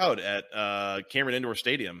raucous crowd at Cameron Indoor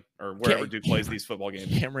Stadium or wherever Duke plays these football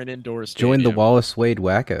games. Cameron Indoor Stadium. Join the Wallace Wade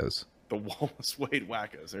Wackos. The Wallace Wade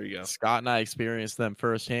Wackos. There you go. Scott and I experienced them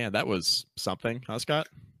firsthand. That was something, huh, Scott?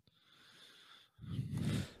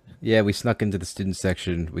 Yeah, we snuck into the student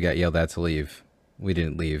section. We got yelled at to leave. We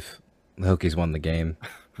didn't leave. The Hokies won the game.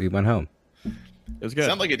 We went home. It was good.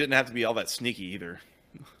 Sounds like it didn't have to be all that sneaky either.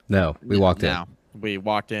 No, we walked in. We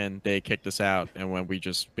walked in, they kicked us out, and when we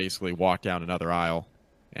just basically walked down another aisle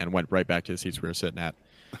and went right back to the seats we were sitting at,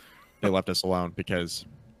 they left us alone because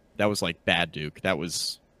that was like bad Duke. That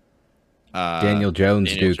was Daniel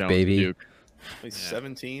Jones Duke, baby. Duke. Like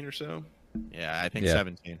 17 or so? Yeah, I think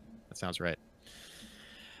 17. That sounds right.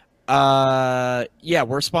 Yeah,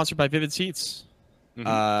 we're sponsored by Vivid Seats.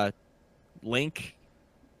 Link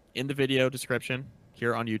in the video description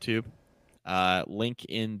here on YouTube. Link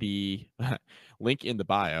in the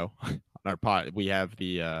bio on our pod. We have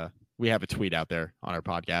a tweet out there on our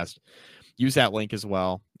podcast. Use that link as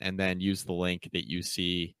well, and then use the link that you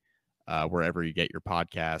see wherever you get your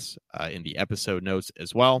podcasts in the episode notes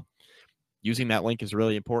as well. Using that link is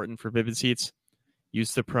really important for Vivid Seats.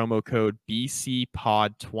 Use the promo code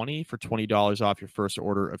BCPOD20 for $20 off your first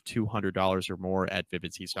order of $200 or more at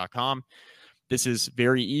vividseats.com. This is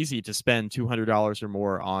very easy to spend $200 or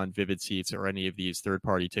more on Vivid Seats or any of these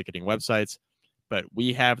third-party ticketing websites, but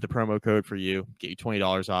we have the promo code for you. Get you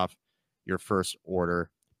 $20 off your first order,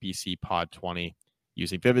 BCPOD20,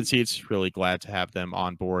 using Vivid Seats. Really glad to have them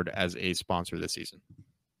on board as a sponsor this season.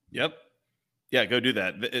 Yep. Yeah, go do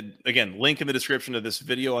that. Again, link in the description of this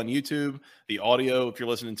video on YouTube, the audio if you're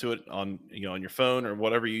listening to it on your phone or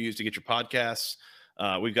whatever you use to get your podcasts.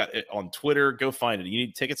 We've got it on Twitter. Go find it. You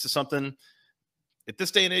need tickets to something. At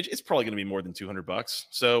this day and age, it's probably going to be more than $200.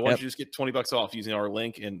 So why don't you just get $20 off using our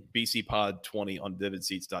link in BCPod20 on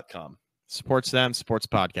vividseats.com. Supports them, supports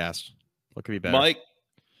podcast. What could be better? Mike,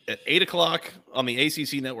 at 8 o'clock on the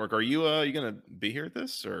ACC network, are you going to be here at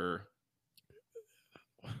this or?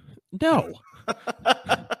 No.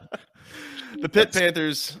 The Pitt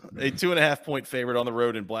Panthers, a 2.5-point favorite on the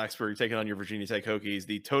road in Blacksburg, taking on your Virginia Tech Hokies.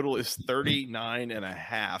 The total is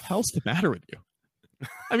 39.5. Hell's the matter with you?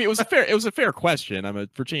 I mean, it was a fair question. I'm a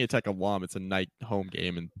Virginia Tech alum. It's a night home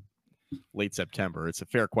game in late September. It's a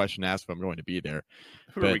fair question to ask if I'm going to be there.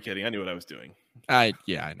 Who are we kidding? I knew what I was doing. I know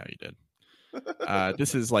you did.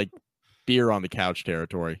 This is like beer on the couch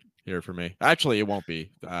territory here for me. Actually, it won't be.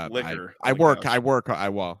 Liquor. I work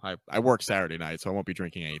Saturday night, so I won't be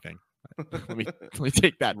drinking anything. Let me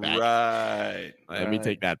take that back. Right. Let me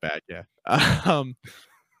take that back. Yeah.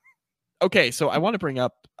 Okay, so I want to bring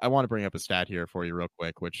up a stat here for you real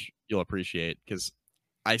quick, which you'll appreciate because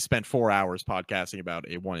I spent 4 hours podcasting about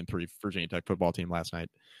a 1-3 Virginia Tech football team last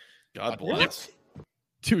night. God bless.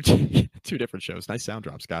 Two different shows. Nice sound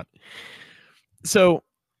drop, Scott. So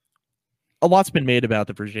a lot's been made about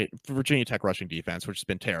the Virginia Tech rushing defense, which has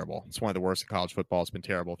been terrible. It's one of the worst in college football. It's been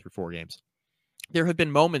terrible through 4 games. There have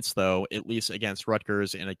been moments, though, at least against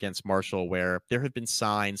Rutgers and against Marshall, where there have been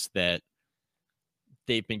signs that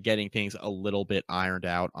they've been getting things a little bit ironed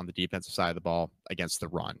out on the defensive side of the ball against the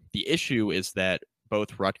run. The issue is that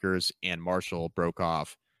both Rutgers and Marshall broke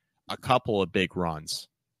off a couple of big runs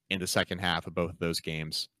in the second half of both of those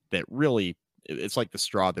games that really, it's like the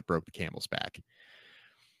straw that broke the camel's back.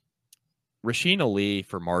 Rasheen Ali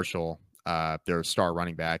for Marshall, their star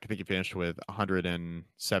running back, I think he finished with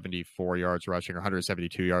 174 yards rushing or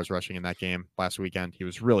 172 yards rushing in that game last weekend. He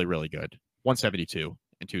was really, really good. 172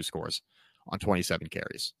 and 2 scores on 27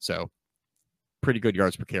 carries. So pretty good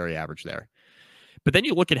yards per carry average there. But then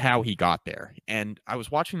you look at how he got there. And I was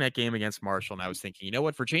watching that game against Marshall, and I was thinking, you know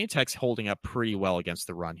what? Virginia Tech's holding up pretty well against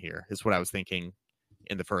the run here, is what I was thinking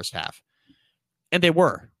in the first half. And they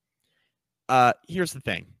were. Here's the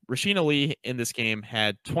thing. Rasheen Ali in this game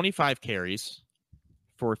had 25 carries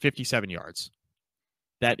for 57 yards.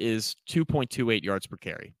 That is 2.28 yards per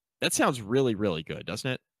carry. That sounds really, really good, doesn't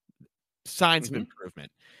it? Signs of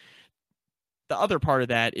improvement. The other part of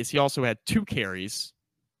that is he also had 2 carries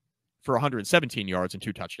for 117 yards and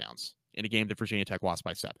 2 touchdowns in a game that Virginia Tech lost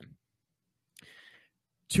by 7.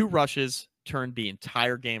 2 rushes turned the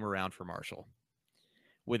entire game around for Marshall.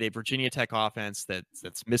 With a Virginia Tech offense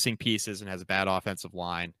that's missing pieces and has a bad offensive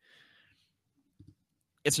line,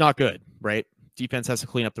 it's not good, right? Defense has to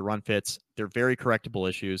clean up the run fits. They're very correctable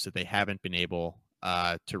issues that they haven't been able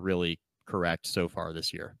to really correct so far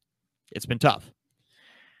this year. It's been tough.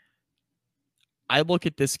 I look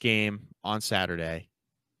at this game on Saturday,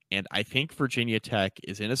 and I think Virginia Tech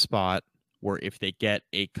is in a spot where if they get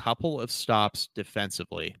a couple of stops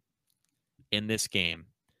defensively in this game,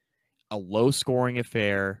 a low-scoring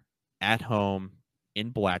affair at home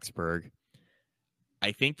in Blacksburg,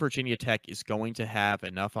 I think Virginia Tech is going to have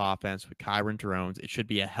enough offense with Kyron Drones. It should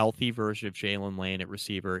be a healthy version of Jalen Lane at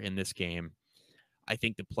receiver in this game. I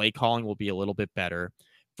think the play calling will be a little bit better.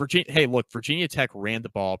 Virginia Tech ran the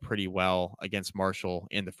ball pretty well against Marshall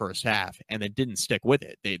in the first half and then didn't stick with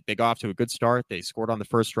it. They got off to a good start. They scored on the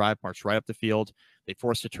first drive, marched right up the field. They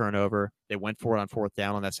forced a turnover. They went for it on fourth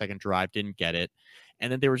down on that second drive, didn't get it.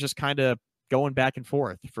 And then they were just kind of going back and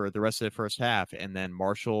forth for the rest of the first half. And then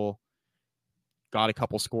Marshall got a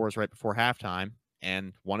couple scores right before halftime,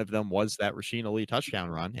 and one of them was that Rasheen Ali touchdown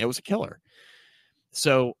run. It was a killer.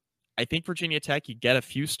 So I think Virginia Tech, you get a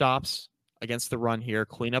few stops against the run here,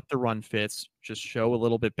 clean up the run fits, just show a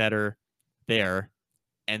little bit better there,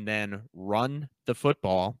 and then run the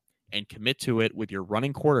football and commit to it with your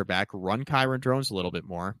running quarterback, run Kyron Drones a little bit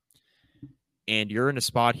more, and you're in a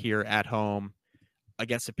spot here at home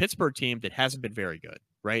against a Pittsburgh team that hasn't been very good,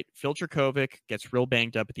 right? Phil Dracovic gets real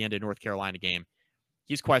banged up at the end of the North Carolina game.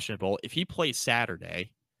 He's questionable. If he plays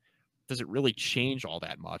Saturday, does it really change all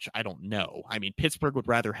that much? I don't know. I mean, Pittsburgh would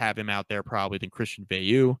rather have him out there probably than Christian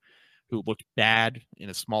Veilleux, who looked bad in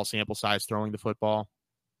a small sample size throwing the football.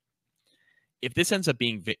 If this ends up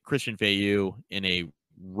being Christian Veilleux in a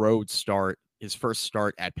road start, his first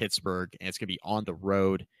start at Pittsburgh, and it's going to be on the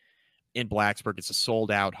road in Blacksburg, it's a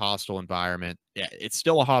sold-out, hostile environment. Yeah, it's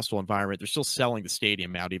still a hostile environment. They're still selling the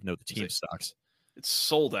stadium out, even though the team sucks. It's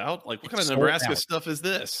sold out? Like, what kind of Nebraska stuff is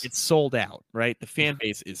this? It's sold out, right? The fan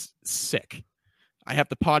base is sick. I have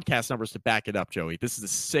the podcast numbers to back it up, Joey. This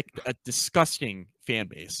is a disgusting fan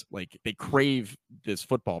base. Like, they crave this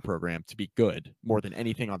football program to be good more than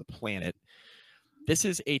anything on the planet. This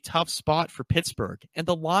is a tough spot for Pittsburgh, and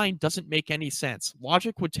the line doesn't make any sense.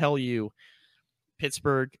 Logic would tell you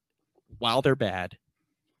Pittsburgh, while they're bad,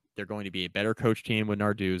 they're going to be a better coach team with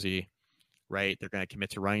Narduzzi, right? They're going to commit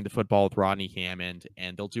to running the football with Rodney Hammond,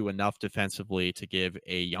 and they'll do enough defensively to give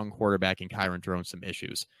a young quarterback in Kyron Drones some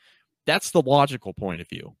issues. That's the logical point of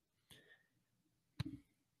view.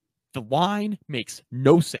 The line makes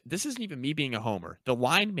no sense. This isn't even me being a homer. The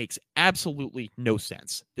line makes absolutely no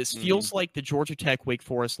sense. This feels like the Georgia Tech Wake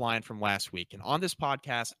Forest line from last week. And on this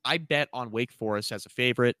podcast, I bet on Wake Forest as a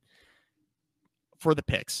favorite for the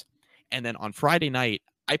picks. And then on Friday night,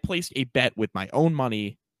 I placed a bet with my own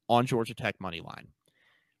money on Georgia Tech money line.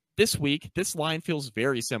 This week, this line feels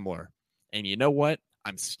very similar. And you know what?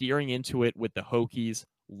 I'm steering into it with the Hokies.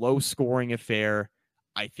 Low scoring affair.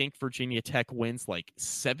 I think Virginia Tech wins like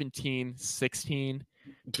 17-16.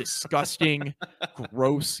 Disgusting,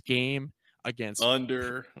 gross game against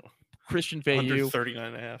under Christian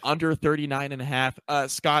Veilleux. Under 39.5.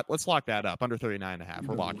 Scott, let's lock that up. Under 39.5.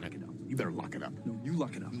 We're locking it. You better lock it up. No, you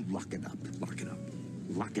lock it up. You lock it up. Lock it up.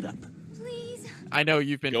 Lock it up. Please. I know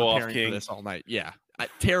you've been preparing for this all night. Yeah.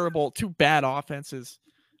 Terrible. Two bad offenses.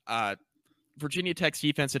 Virginia Tech's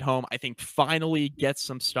defense at home, I think, finally gets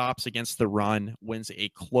some stops against the run, wins a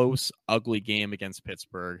close, ugly game against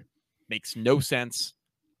Pittsburgh. Makes no sense.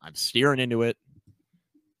 I'm steering into it.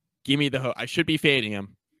 Give me the I should be fading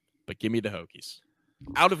him, but give me the Hokies.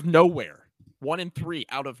 Out of nowhere. 1-3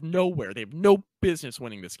 out of nowhere. They have no business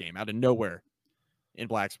winning this game. Out of nowhere in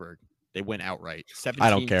Blacksburg. They win outright. 17-16. I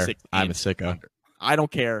don't care. I'm a sicko. Under. I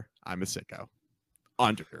don't care. I'm a sicko.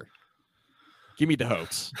 Under. Give me the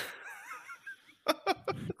Hoax.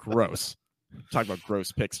 Gross. Talk about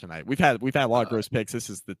gross picks tonight. We've had a lot of gross picks. This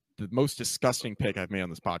is the most disgusting pick I've made on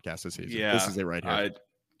this podcast this season. Yeah, this is it right here. I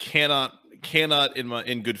cannot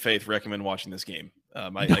in good faith recommend watching this game.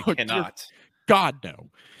 I cannot. God no.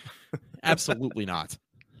 Absolutely not.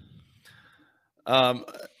 I'll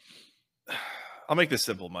make this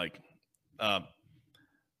simple, Mike. I've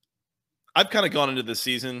kind of gone into this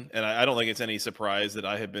season, and I don't think it's any surprise that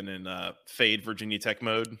I have been in fade Virginia Tech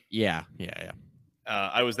mode. Yeah.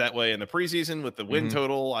 I was that way in the preseason with the win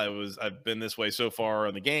total. I've been this way so far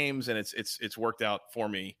on the games, and it's worked out for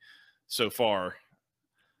me so far.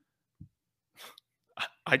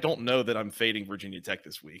 I don't know that I'm fading Virginia Tech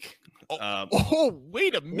this week.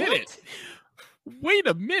 Wait a minute. Wait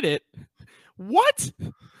a minute. What?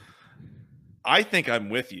 I think I'm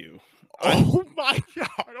with you. Oh my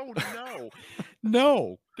God. Oh no.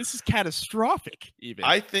 No. This is catastrophic even.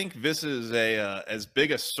 I think this is a as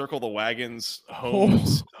big a circle the wagons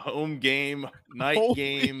home game, night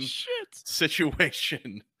game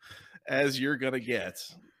situation as you're going to get.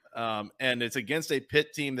 And it's against a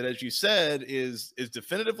Pitt team that, as you said, is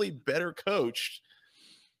definitively better coached.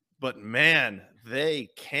 But man, they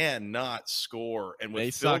cannot score. And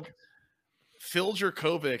with Phil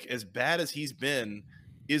Dracovic, as bad as he's been,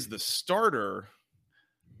 is the starter.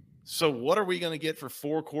 So what are we going to get for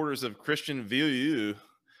 4 quarters of Christian Veilleux?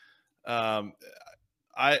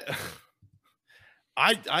 I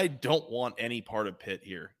I don't want any part of Pitt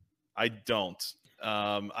here. I don't.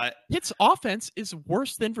 Pitt's offense is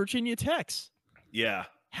worse than Virginia Tech's. Yeah.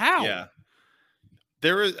 How? Yeah.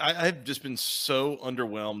 I've just been so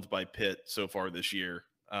underwhelmed by Pitt so far this year.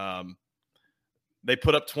 They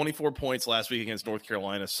put up 24 points last week against North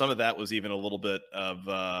Carolina. Some of that was even a little bit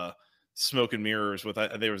of smoke and mirrors with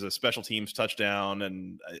there was a special teams touchdown.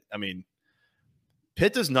 And I mean,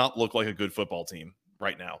 Pitt does not look like a good football team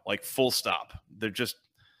right now, like full stop. They're just,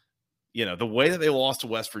 the way that they lost to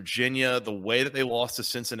West Virginia, the way that they lost to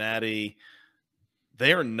Cincinnati,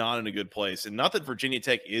 they are not in a good place. And not that Virginia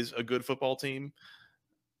Tech is a good football team,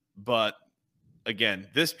 but again,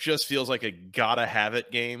 this just feels like a gotta have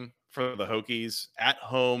it game for the Hokies at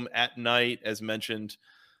home at night, as mentioned.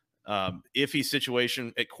 Iffy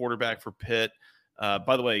situation at quarterback for Pitt.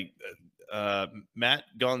 By the way, Matt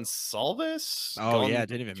Gonsalves. Oh, yeah, I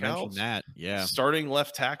didn't even mention that. Yeah. Starting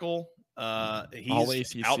left tackle. He's all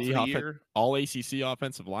ACC out for the year. All ACC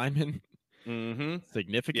offensive lineman. Mm-hmm.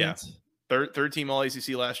 Significant. Yeah. Third team all ACC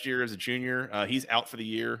last year as a junior. He's out for the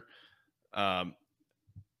year.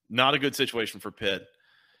 Not a good situation for Pitt.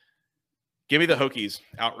 Give me the Hokies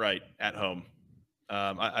outright at home.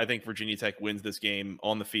 I think Virginia Tech wins this game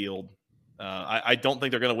on the field. I don't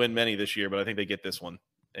think they're going to win many this year, but I think they get this one.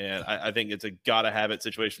 And I think it's a gotta have it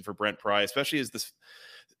situation for Brent Pry, especially as this.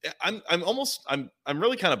 I'm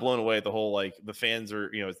really kind of blown away at the whole, like, the fans are,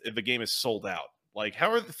 if the game is sold out, like,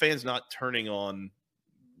 how are the fans not turning on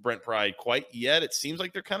Brent Pry quite yet? It seems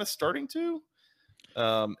like they're kind of starting to.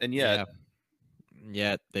 And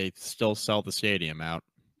yet they still sell the stadium out.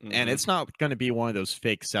 Mm-hmm. And it's not going to be one of those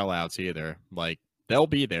fake sellouts either. Like, they'll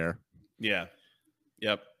be there. Yeah.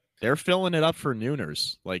 Yep. They're filling it up for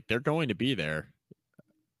nooners. Like, they're going to be there.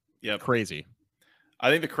 Yep. Crazy. I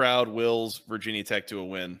think the crowd wills Virginia Tech to a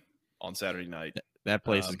win on Saturday night. That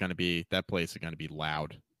place is going to be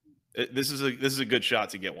loud. This is a good shot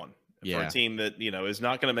to get one for a team that, is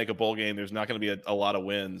not going to make a bowl game. There's not going to be a lot of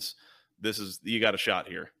wins. You got a shot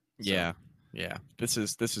here. So. Yeah. This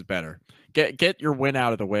is better. Get your win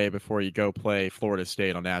out of the way before you go play Florida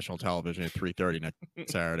State on national television at 3:30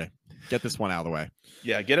 next Saturday. Get this one out of the way.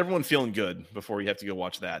 Yeah, get everyone feeling good before you have to go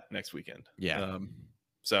watch that next weekend. Yeah.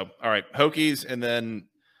 So, all right, Hokies, and then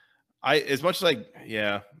under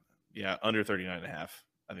 39.5.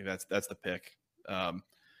 I think that's the pick.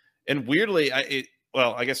 And weirdly,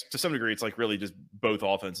 I guess to some degree, it's like really just both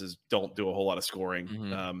offenses don't do a whole lot of scoring.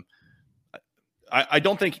 Mm-hmm. I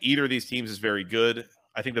don't think either of these teams is very good.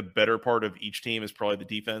 I think the better part of each team is probably the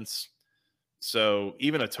defense. So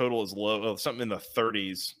even a total is low, something in the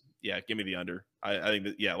 30s. Yeah, give me the under. I think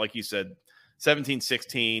that, like you said,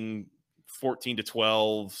 17-16,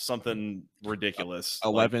 14-12, something ridiculous.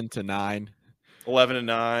 11-9.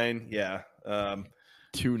 11-9. Yeah.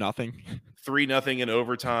 2-0. 3-0 in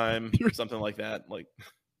overtime, something like that. Like,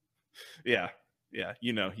 yeah.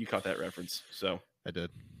 You caught that reference. So I did.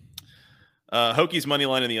 Hokies money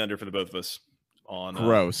line in the under for the both of us. On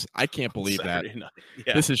gross. I can't believe that.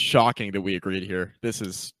 Yeah. This is shocking that we agreed here.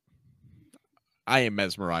 I am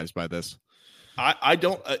mesmerized by this. I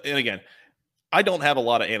don't, and again, I don't have a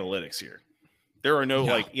lot of analytics here. There are no.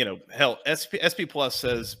 Hell, SP Plus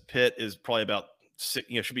says Pitt is probably about 6,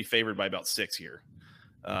 should be favored by about 6 here.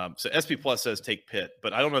 So SP Plus says take Pitt,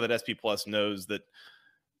 but I don't know that SP Plus knows that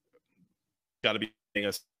got to be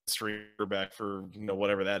a streamer back for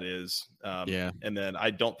whatever that is. And then I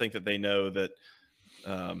don't think that they know that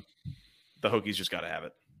the Hokies just got to have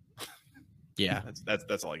it. Yeah,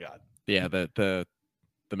 that's all I got. Yeah, the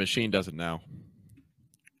machine doesn't know.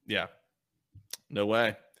 Yeah, no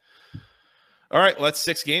way. All right, well, that's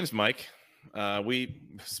 6 games, Mike. We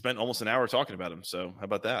spent almost an hour talking about them, so how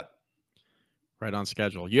about that? Right on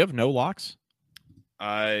schedule. You have no locks?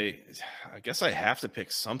 I guess I have to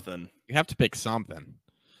pick something. You have to pick something.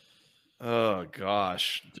 Oh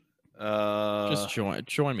gosh. Just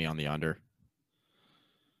join me on the under.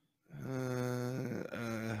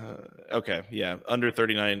 Okay, yeah, under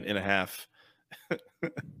 39.5.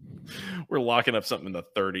 We're locking up something in the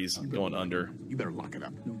 30s, going under. You better lock it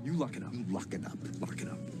up. No, you lock it up. Lock it up. Lock it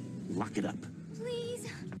up. Lock it up.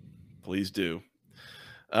 Please do.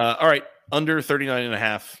 All right, under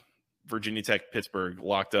 39.5. Virginia Tech, Pittsburgh,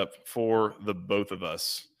 locked up for the both of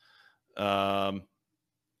us.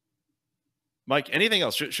 Mike, anything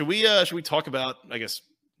else? Should we talk about, I guess,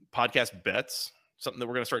 podcast bets? Something that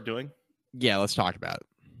we're going to start doing? Yeah, let's talk about it.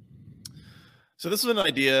 So this is an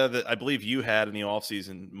idea that I believe you had in the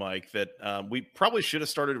offseason, Mike, that we probably should have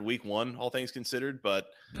started week 1, all things considered, but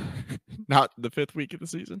not the 5th week of the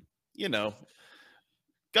season. Got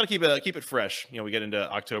to keep it fresh. We get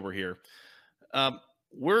into October here.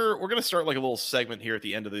 we're going to start like a little segment here at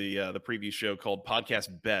the end of the preview show called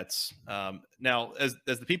Podcast Bets. Now, as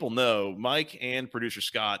the people know, Mike and producer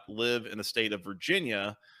Scott live in the state of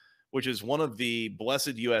Virginia, which is one of the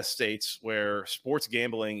blessed U.S. states where sports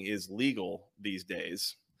gambling is legal these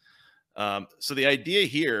days. So the idea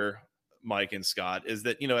here, Mike and Scott, is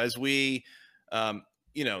that, as we,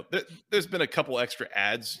 there's been a couple extra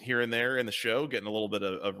ads here and there in the show, getting a little bit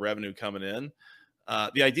of revenue coming in.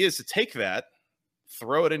 The idea is to take that,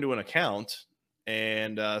 throw it into an account,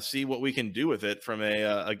 and see what we can do with it from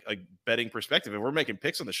a betting perspective. If we're making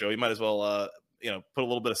picks on the show, you might as well, put a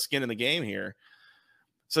little bit of skin in the game here.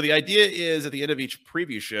 So the idea is at the end of each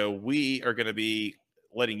preview show, we are going to be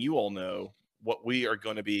letting you all know what we are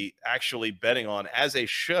going to be actually betting on as a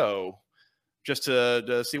show, just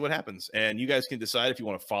to see what happens. And you guys can decide if you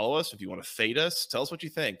want to follow us, if you want to fade us. Tell us what you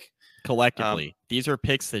think. Collectively, these are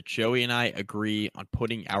picks that Joey and I agree on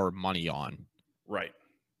putting our money on. Right.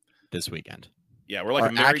 This weekend. Yeah, we're like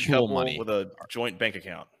a married couple with a joint bank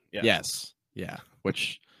account. Yeah. Yes. Yeah.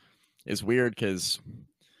 Which is weird because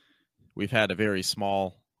we've had a very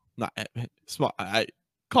small, I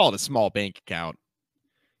call it a small bank account,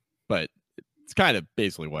 but it's kind of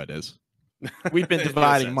basically what it is. We've been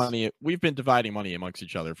dividing money. We've been dividing money amongst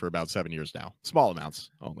each other for about 7 years now. Small amounts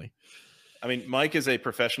only. I mean, Mike is a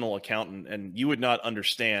professional accountant, and you would not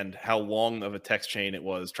understand how long of a text chain it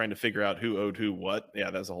was trying to figure out who owed who what. Yeah,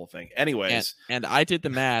 that's the whole thing. Anyways. And I did the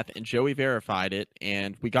math, and Joey verified it,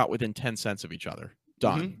 and we got within 10 cents of each other.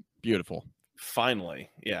 Done. Mm-hmm. Beautiful. Finally.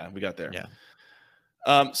 Yeah, we got there.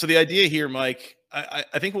 Yeah. So the idea here, Mike,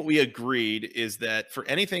 I think what we agreed is that for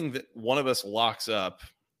anything that one of us locks up,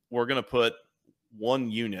 we're going to put 1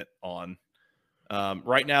 unit on.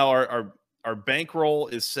 Right now, our bankroll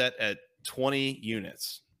is set at 20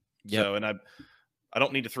 units. Yep. So, and I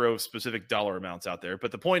don't need to throw specific dollar amounts out there,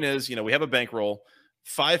 but the point is, we have a bankroll.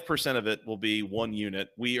 5% of it will be 1 unit.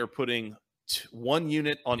 We are putting 1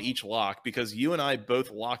 unit on each lock because you and I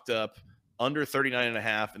both locked up under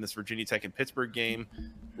 39.5 in this Virginia Tech and Pittsburgh game.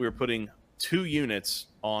 We were putting 2 units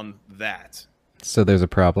on that. So there's a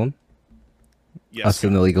problem. Yes. Us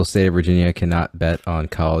in the legal state of Virginia cannot bet on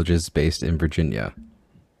colleges based in Virginia.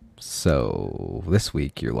 So this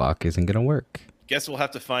week, your lock isn't going to work. Guess we'll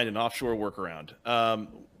have to find an offshore workaround.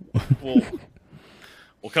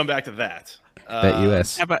 We'll come back to that. Bet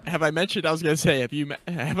US. Have I mentioned? I was going to say,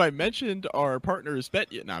 have I mentioned our partners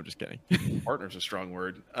bet yet? No, I'm just kidding. Partner's a strong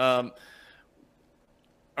word.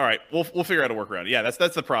 All right, we'll figure out a workaround. Yeah,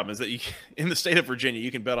 that's the problem. Is that in the state of Virginia,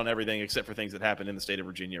 you can bet on everything except for things that happen in the state of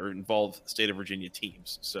Virginia or involve state of Virginia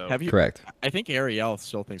teams. So correct? I think Ariel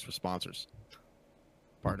still thinks we're sponsors.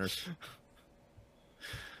 Partners.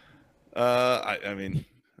 I mean,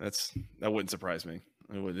 that wouldn't surprise me.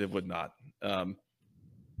 It would not.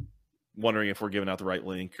 Wondering if we're giving out the right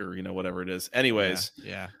link or whatever it is. Anyways,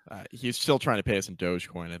 yeah. He's still trying to pay us in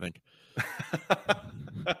Dogecoin, I think.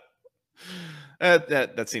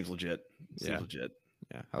 That seems legit. Legit.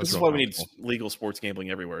 Yeah. This is why we need legal sports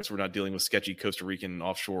gambling everywhere, so we're not dealing with sketchy Costa Rican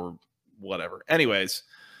offshore whatever. Anyways.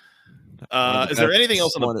 Is there anything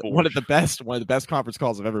else on the board? One of the best conference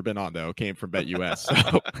calls I've ever been on, though, came from Bet US.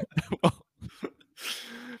 So.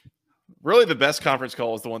 Really, the best conference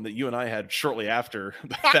call is the one that you and I had shortly after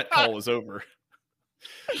that call was over.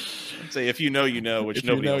 Say, if you know, you know, which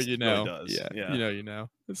nobody else really does. Yeah. You know.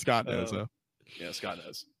 Scott knows, though. Yeah, Scott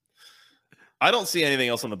knows. I don't see anything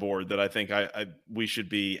else on the board that I think we should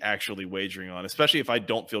be actually wagering on, especially if I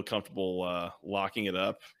don't feel comfortable locking it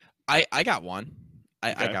up. I got one.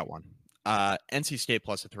 I got one. NC State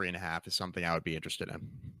plus a 3.5 is something I would be interested in.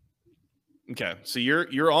 Okay, so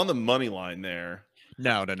you're on the money line there.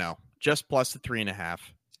 No. Just plus the 3.5.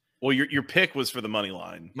 Well, your pick was for the money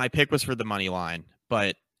line. My pick was for the money line,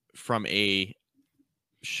 but from a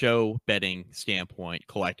show betting standpoint,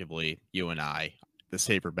 collectively, you and I, the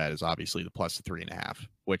safer bet is obviously the plus the 3.5,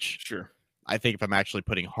 which sure. I think if I'm actually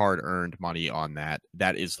putting hard-earned money on that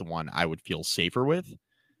is the one I would feel safer with.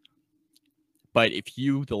 But if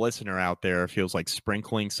you, the listener out there, feels like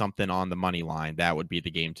sprinkling something on the money line, that would be the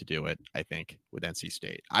game to do it, I think, with NC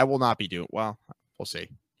State. I will not be doing – well, we'll see.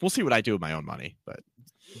 We'll see what I do with my own money. But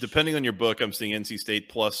depending on your book, I'm seeing NC State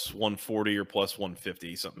plus 140 or plus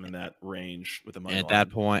 150, something in that range with the money line.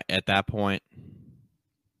 At that point,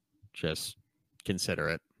 just consider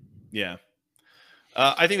it. Yeah.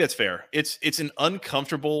 I think that's fair. It's an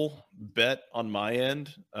uncomfortable bet on my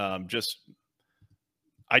end. I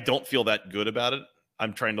don't feel that good about it.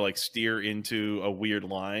 I'm trying to steer into a weird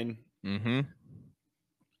line. Mm-hmm.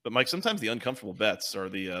 But Mike, sometimes the uncomfortable bets are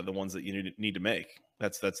the ones that you need to make.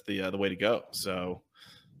 That's the way to go. So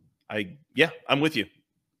I'm with you.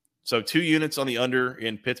 So 2 units on the under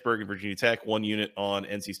in Pittsburgh and Virginia Tech, 1 unit on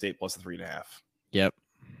NC State plus the 3.5. Yep.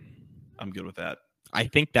 I'm good with that. I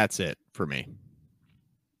think that's it for me.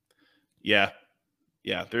 Yeah.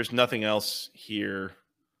 There's nothing else here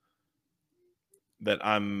that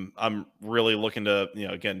I'm really looking to,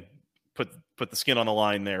 again, put the skin on the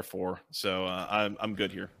line there for. So I'm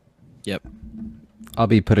good here. Yep. I'll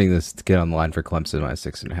be putting this skin on the line for Clemson minus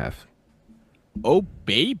 6.5. Oh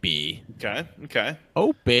baby. Okay.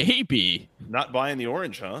 Oh baby. Not buying the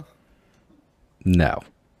orange, huh? No.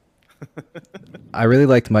 I really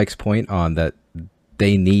liked Mike's point on that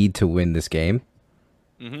they need to win this game.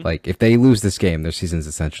 Mm-hmm. Like, if they lose this game, their season's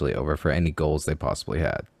essentially over for any goals they possibly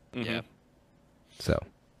had. Mm-hmm. Yeah. So.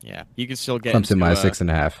 Yeah. You can still get Clemson minus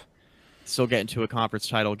 6.5. Still get into a conference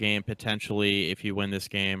title game potentially if you win this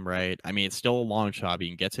game, right? I mean, it's still a long shot. You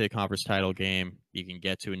can get to a conference title game. You can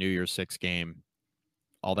get to a New Year's Six game.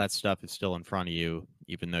 All that stuff is still in front of you,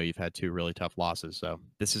 even though you've had 2 really tough losses. So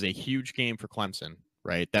this is a huge game for Clemson,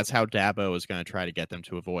 right? That's how Dabo is going to try to get them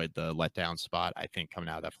to avoid the letdown spot, I think, coming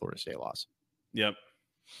out of that Florida State loss. Yep.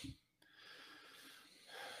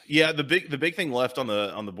 Yeah, the big thing left on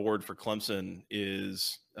the board for Clemson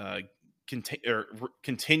is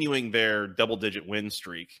continuing their double-digit win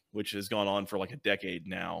streak, which has gone on for like a decade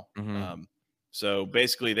now. Mm-hmm. So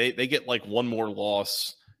basically, they get like 1 more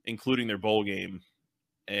loss, including their bowl game,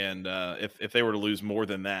 and if they were to lose more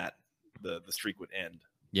than that, the streak would end.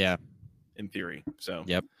 Yeah, in theory. So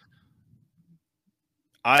yep.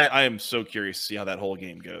 I am so curious to see how that whole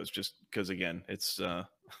game goes, just because again, it's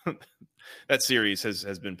that series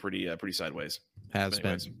has been pretty sideways. Has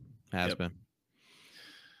been.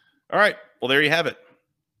 All right. Well, there you have it.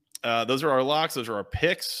 Those are our locks. Those are our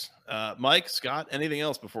picks. Mike, Scott, anything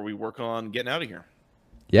else before we work on getting out of here?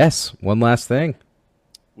 Yes. One last thing.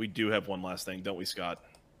 We do have one last thing, don't we, Scott?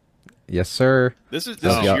 Yes, sir. This is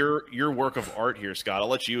your work of art here, Scott. I'll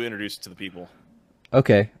let you introduce it to the people.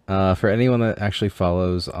 Okay. For anyone that actually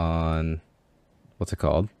follows on, what's it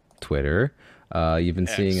called? Twitter. You've been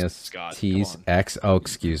seeing us Scott, tease X. Oh,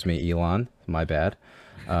 excuse me, Elon. My bad.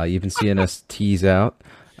 You've been seeing us tease out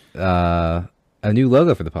a new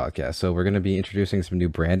logo for the podcast. So we're going to be introducing some new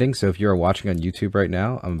branding. So if you're watching on YouTube right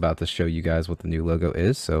now, I'm about to show you guys what the new logo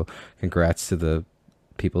is. So congrats to the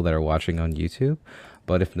people that are watching on YouTube.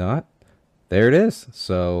 But if not, there it is.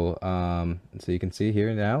 So so you can see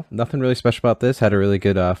here now. Nothing really special about this. Had a really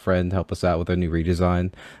good friend help us out with a new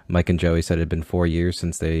redesign. Mike and Joey said it had been 4 years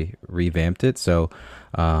since they revamped it. So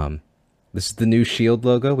this is the new Shield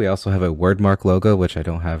logo. We also have a Wordmark logo, which I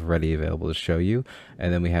don't have ready available to show you.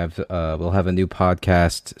 And then we have we'll have a new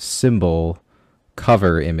podcast symbol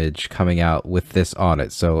cover image coming out with this on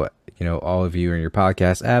it. So, you know, all of you in your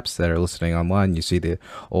podcast apps that are listening online, you see the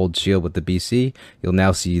old shield with the BC. You'll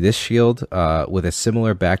now see this shield with a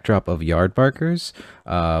similar backdrop of yard markers,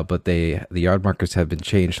 but the yard markers have been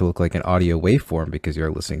changed to look like an audio waveform because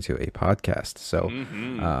you're listening to a podcast. So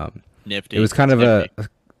Nifty. it was kind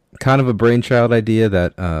of a brainchild idea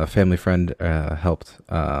that a family friend helped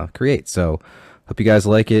create. So hope you guys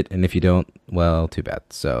like it, and if you don't, well, too bad.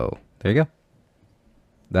 So there you go.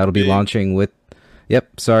 That'll be launching with...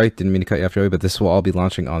 Yep, sorry, didn't mean to cut you off, Joey, but this will all be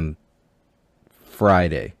launching on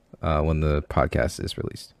Friday when the podcast is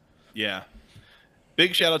released. Yeah.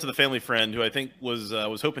 Big shout out to the family friend who I think was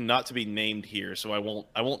hoping not to be named here, so I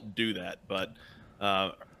won't do that. But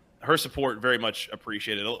her support very much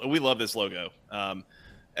appreciated. We love this logo.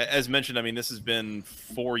 As mentioned, I mean, this has been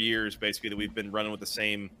 4 years basically that we've been running with the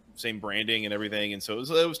same branding and everything, and so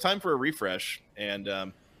it was time for a refresh.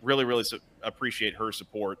 And really appreciate her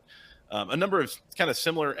support. A number of kind of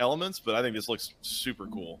similar elements, but I think this looks super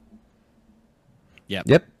cool.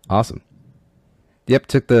 Yep. Awesome. Yep.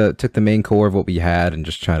 Took the main core of what we had and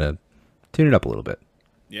just trying to tune it up a little bit.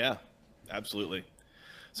 Yeah, absolutely.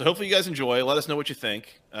 So hopefully you guys enjoy. Let us know what you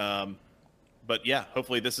think. But yeah,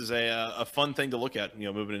 hopefully this is a fun thing to look at,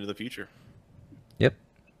 moving into the future. Yep.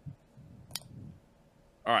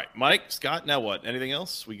 All right, Mike, Scott, now what? Anything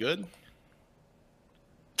else? We good?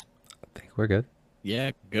 I think we're good.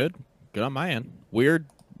 Yeah, good. Good on my end. Weird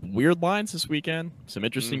lines this weekend. Some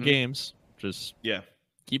interesting games. Just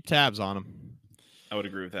keep tabs on them. I would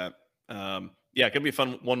agree with that. Yeah, it could be a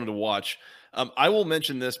fun one to watch. I will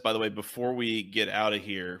mention this, by the way, before we get out of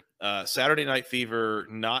here. Saturday Night Fever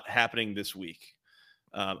not happening this week.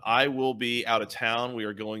 I will be out of town. We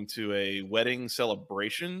are going to a wedding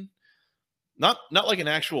celebration. Not like an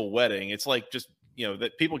actual wedding. It's like just,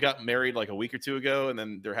 that people got married like a week or two ago, and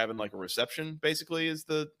then they're having like a reception, basically,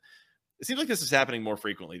 it seems like this is happening more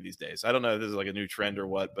frequently these days. I don't know if this is like a new trend or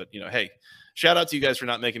what, but hey, shout out to you guys for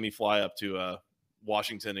not making me fly up to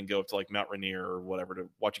Washington and go up to like Mount Rainier or whatever to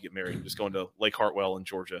watch you get married. I'm just going to Lake Hartwell in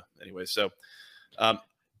Georgia anyway. So,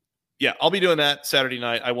 yeah, I'll be doing that Saturday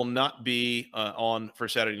night. I will not be on for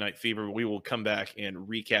Saturday Night Fever. We will come back and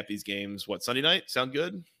recap these games. What, Sunday night? Sound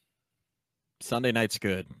good? Sunday night's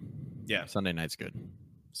good. Yeah. Sunday night's good.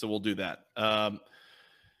 So we'll do that.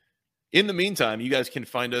 In the meantime, you guys can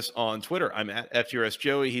find us on Twitter. I'm at FTRS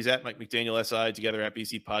Joey. He's at Mike McDaniel SI, together at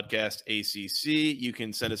BC Podcast ACC. You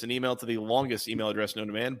can send us an email to the longest email address known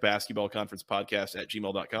to man,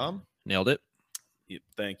 basketballconferencepodcast@gmail.com. Nailed it.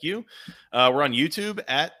 Thank you. We're on YouTube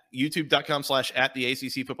at youtube.com/at the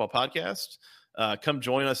ACC Football Podcast. Come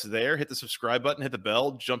join us there. Hit the subscribe button, hit the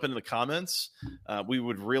bell, jump into the comments. We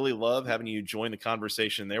would really love having you join the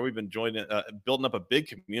conversation there. We've been building up a big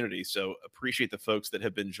community, so appreciate the folks that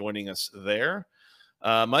have been joining us there.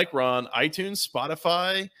 Mike, we're on iTunes,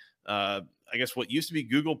 Spotify, I guess what used to be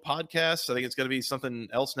Google Podcasts. I think it's going to be something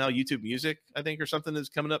else now, YouTube Music, I think, or something is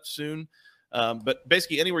coming up soon. But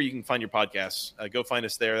basically anywhere you can find your podcasts, go find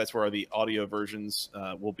us there. That's where the audio versions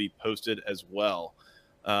will be posted as well.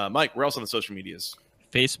 Mike, where else on the social medias?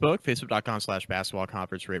 Facebook.com/basketball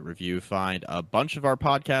conference rate review. Find a bunch of our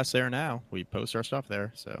podcasts there now. We post our stuff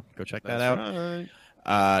there, so go check that out. Right.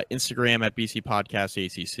 Instagram at BC Podcast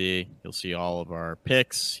ACC. You'll see all of our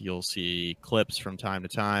picks. You'll see clips from time to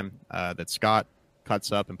time that Scott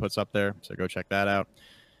cuts up and puts up there, so go check that out.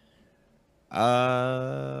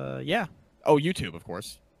 Yeah. Oh, YouTube, of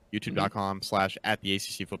course. YouTube.com/at the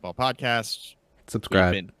ACC Football Podcast.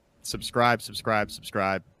 Subscribe. Subscribe,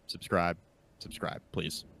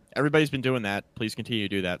 please. Everybody's been doing that. Please continue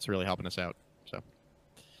to do that. It's really helping us out. So,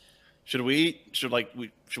 should we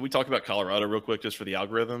talk about Colorado real quick just for the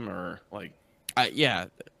algorithm, or like? Yeah,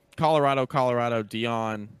 Colorado,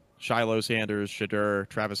 Dion, Shiloh Sanders, Shadur,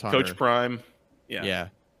 Travis Hunter, Coach Prime, yeah,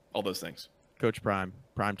 all those things. Coach Prime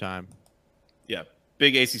time. Yeah,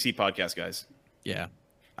 big ACC podcast, guys. Yeah,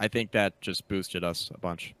 I think that just boosted us a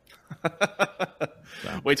bunch.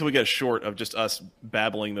 So. Wait till we get a short of just us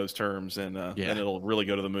babbling those terms, and then it'll really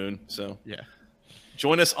go to the moon. So yeah,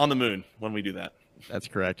 join us on the moon when we do that. That's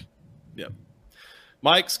correct. Yep.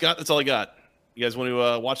 Mike, Scott, that's all I got. You guys want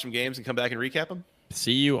to watch some games and come back and recap them?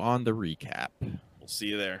 See you on the recap. We'll see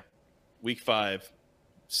you there. Week 5,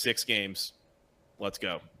 6 games. Let's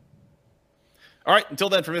go. All right, until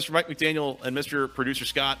then, for Mr. Mike McDaniel and Mr. Producer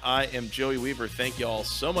Scott, I am Joey Weaver. Thank you all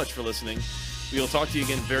so much for listening. We will talk to you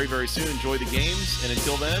again very, very soon. Enjoy the games, and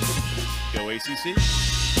until then, go ACC.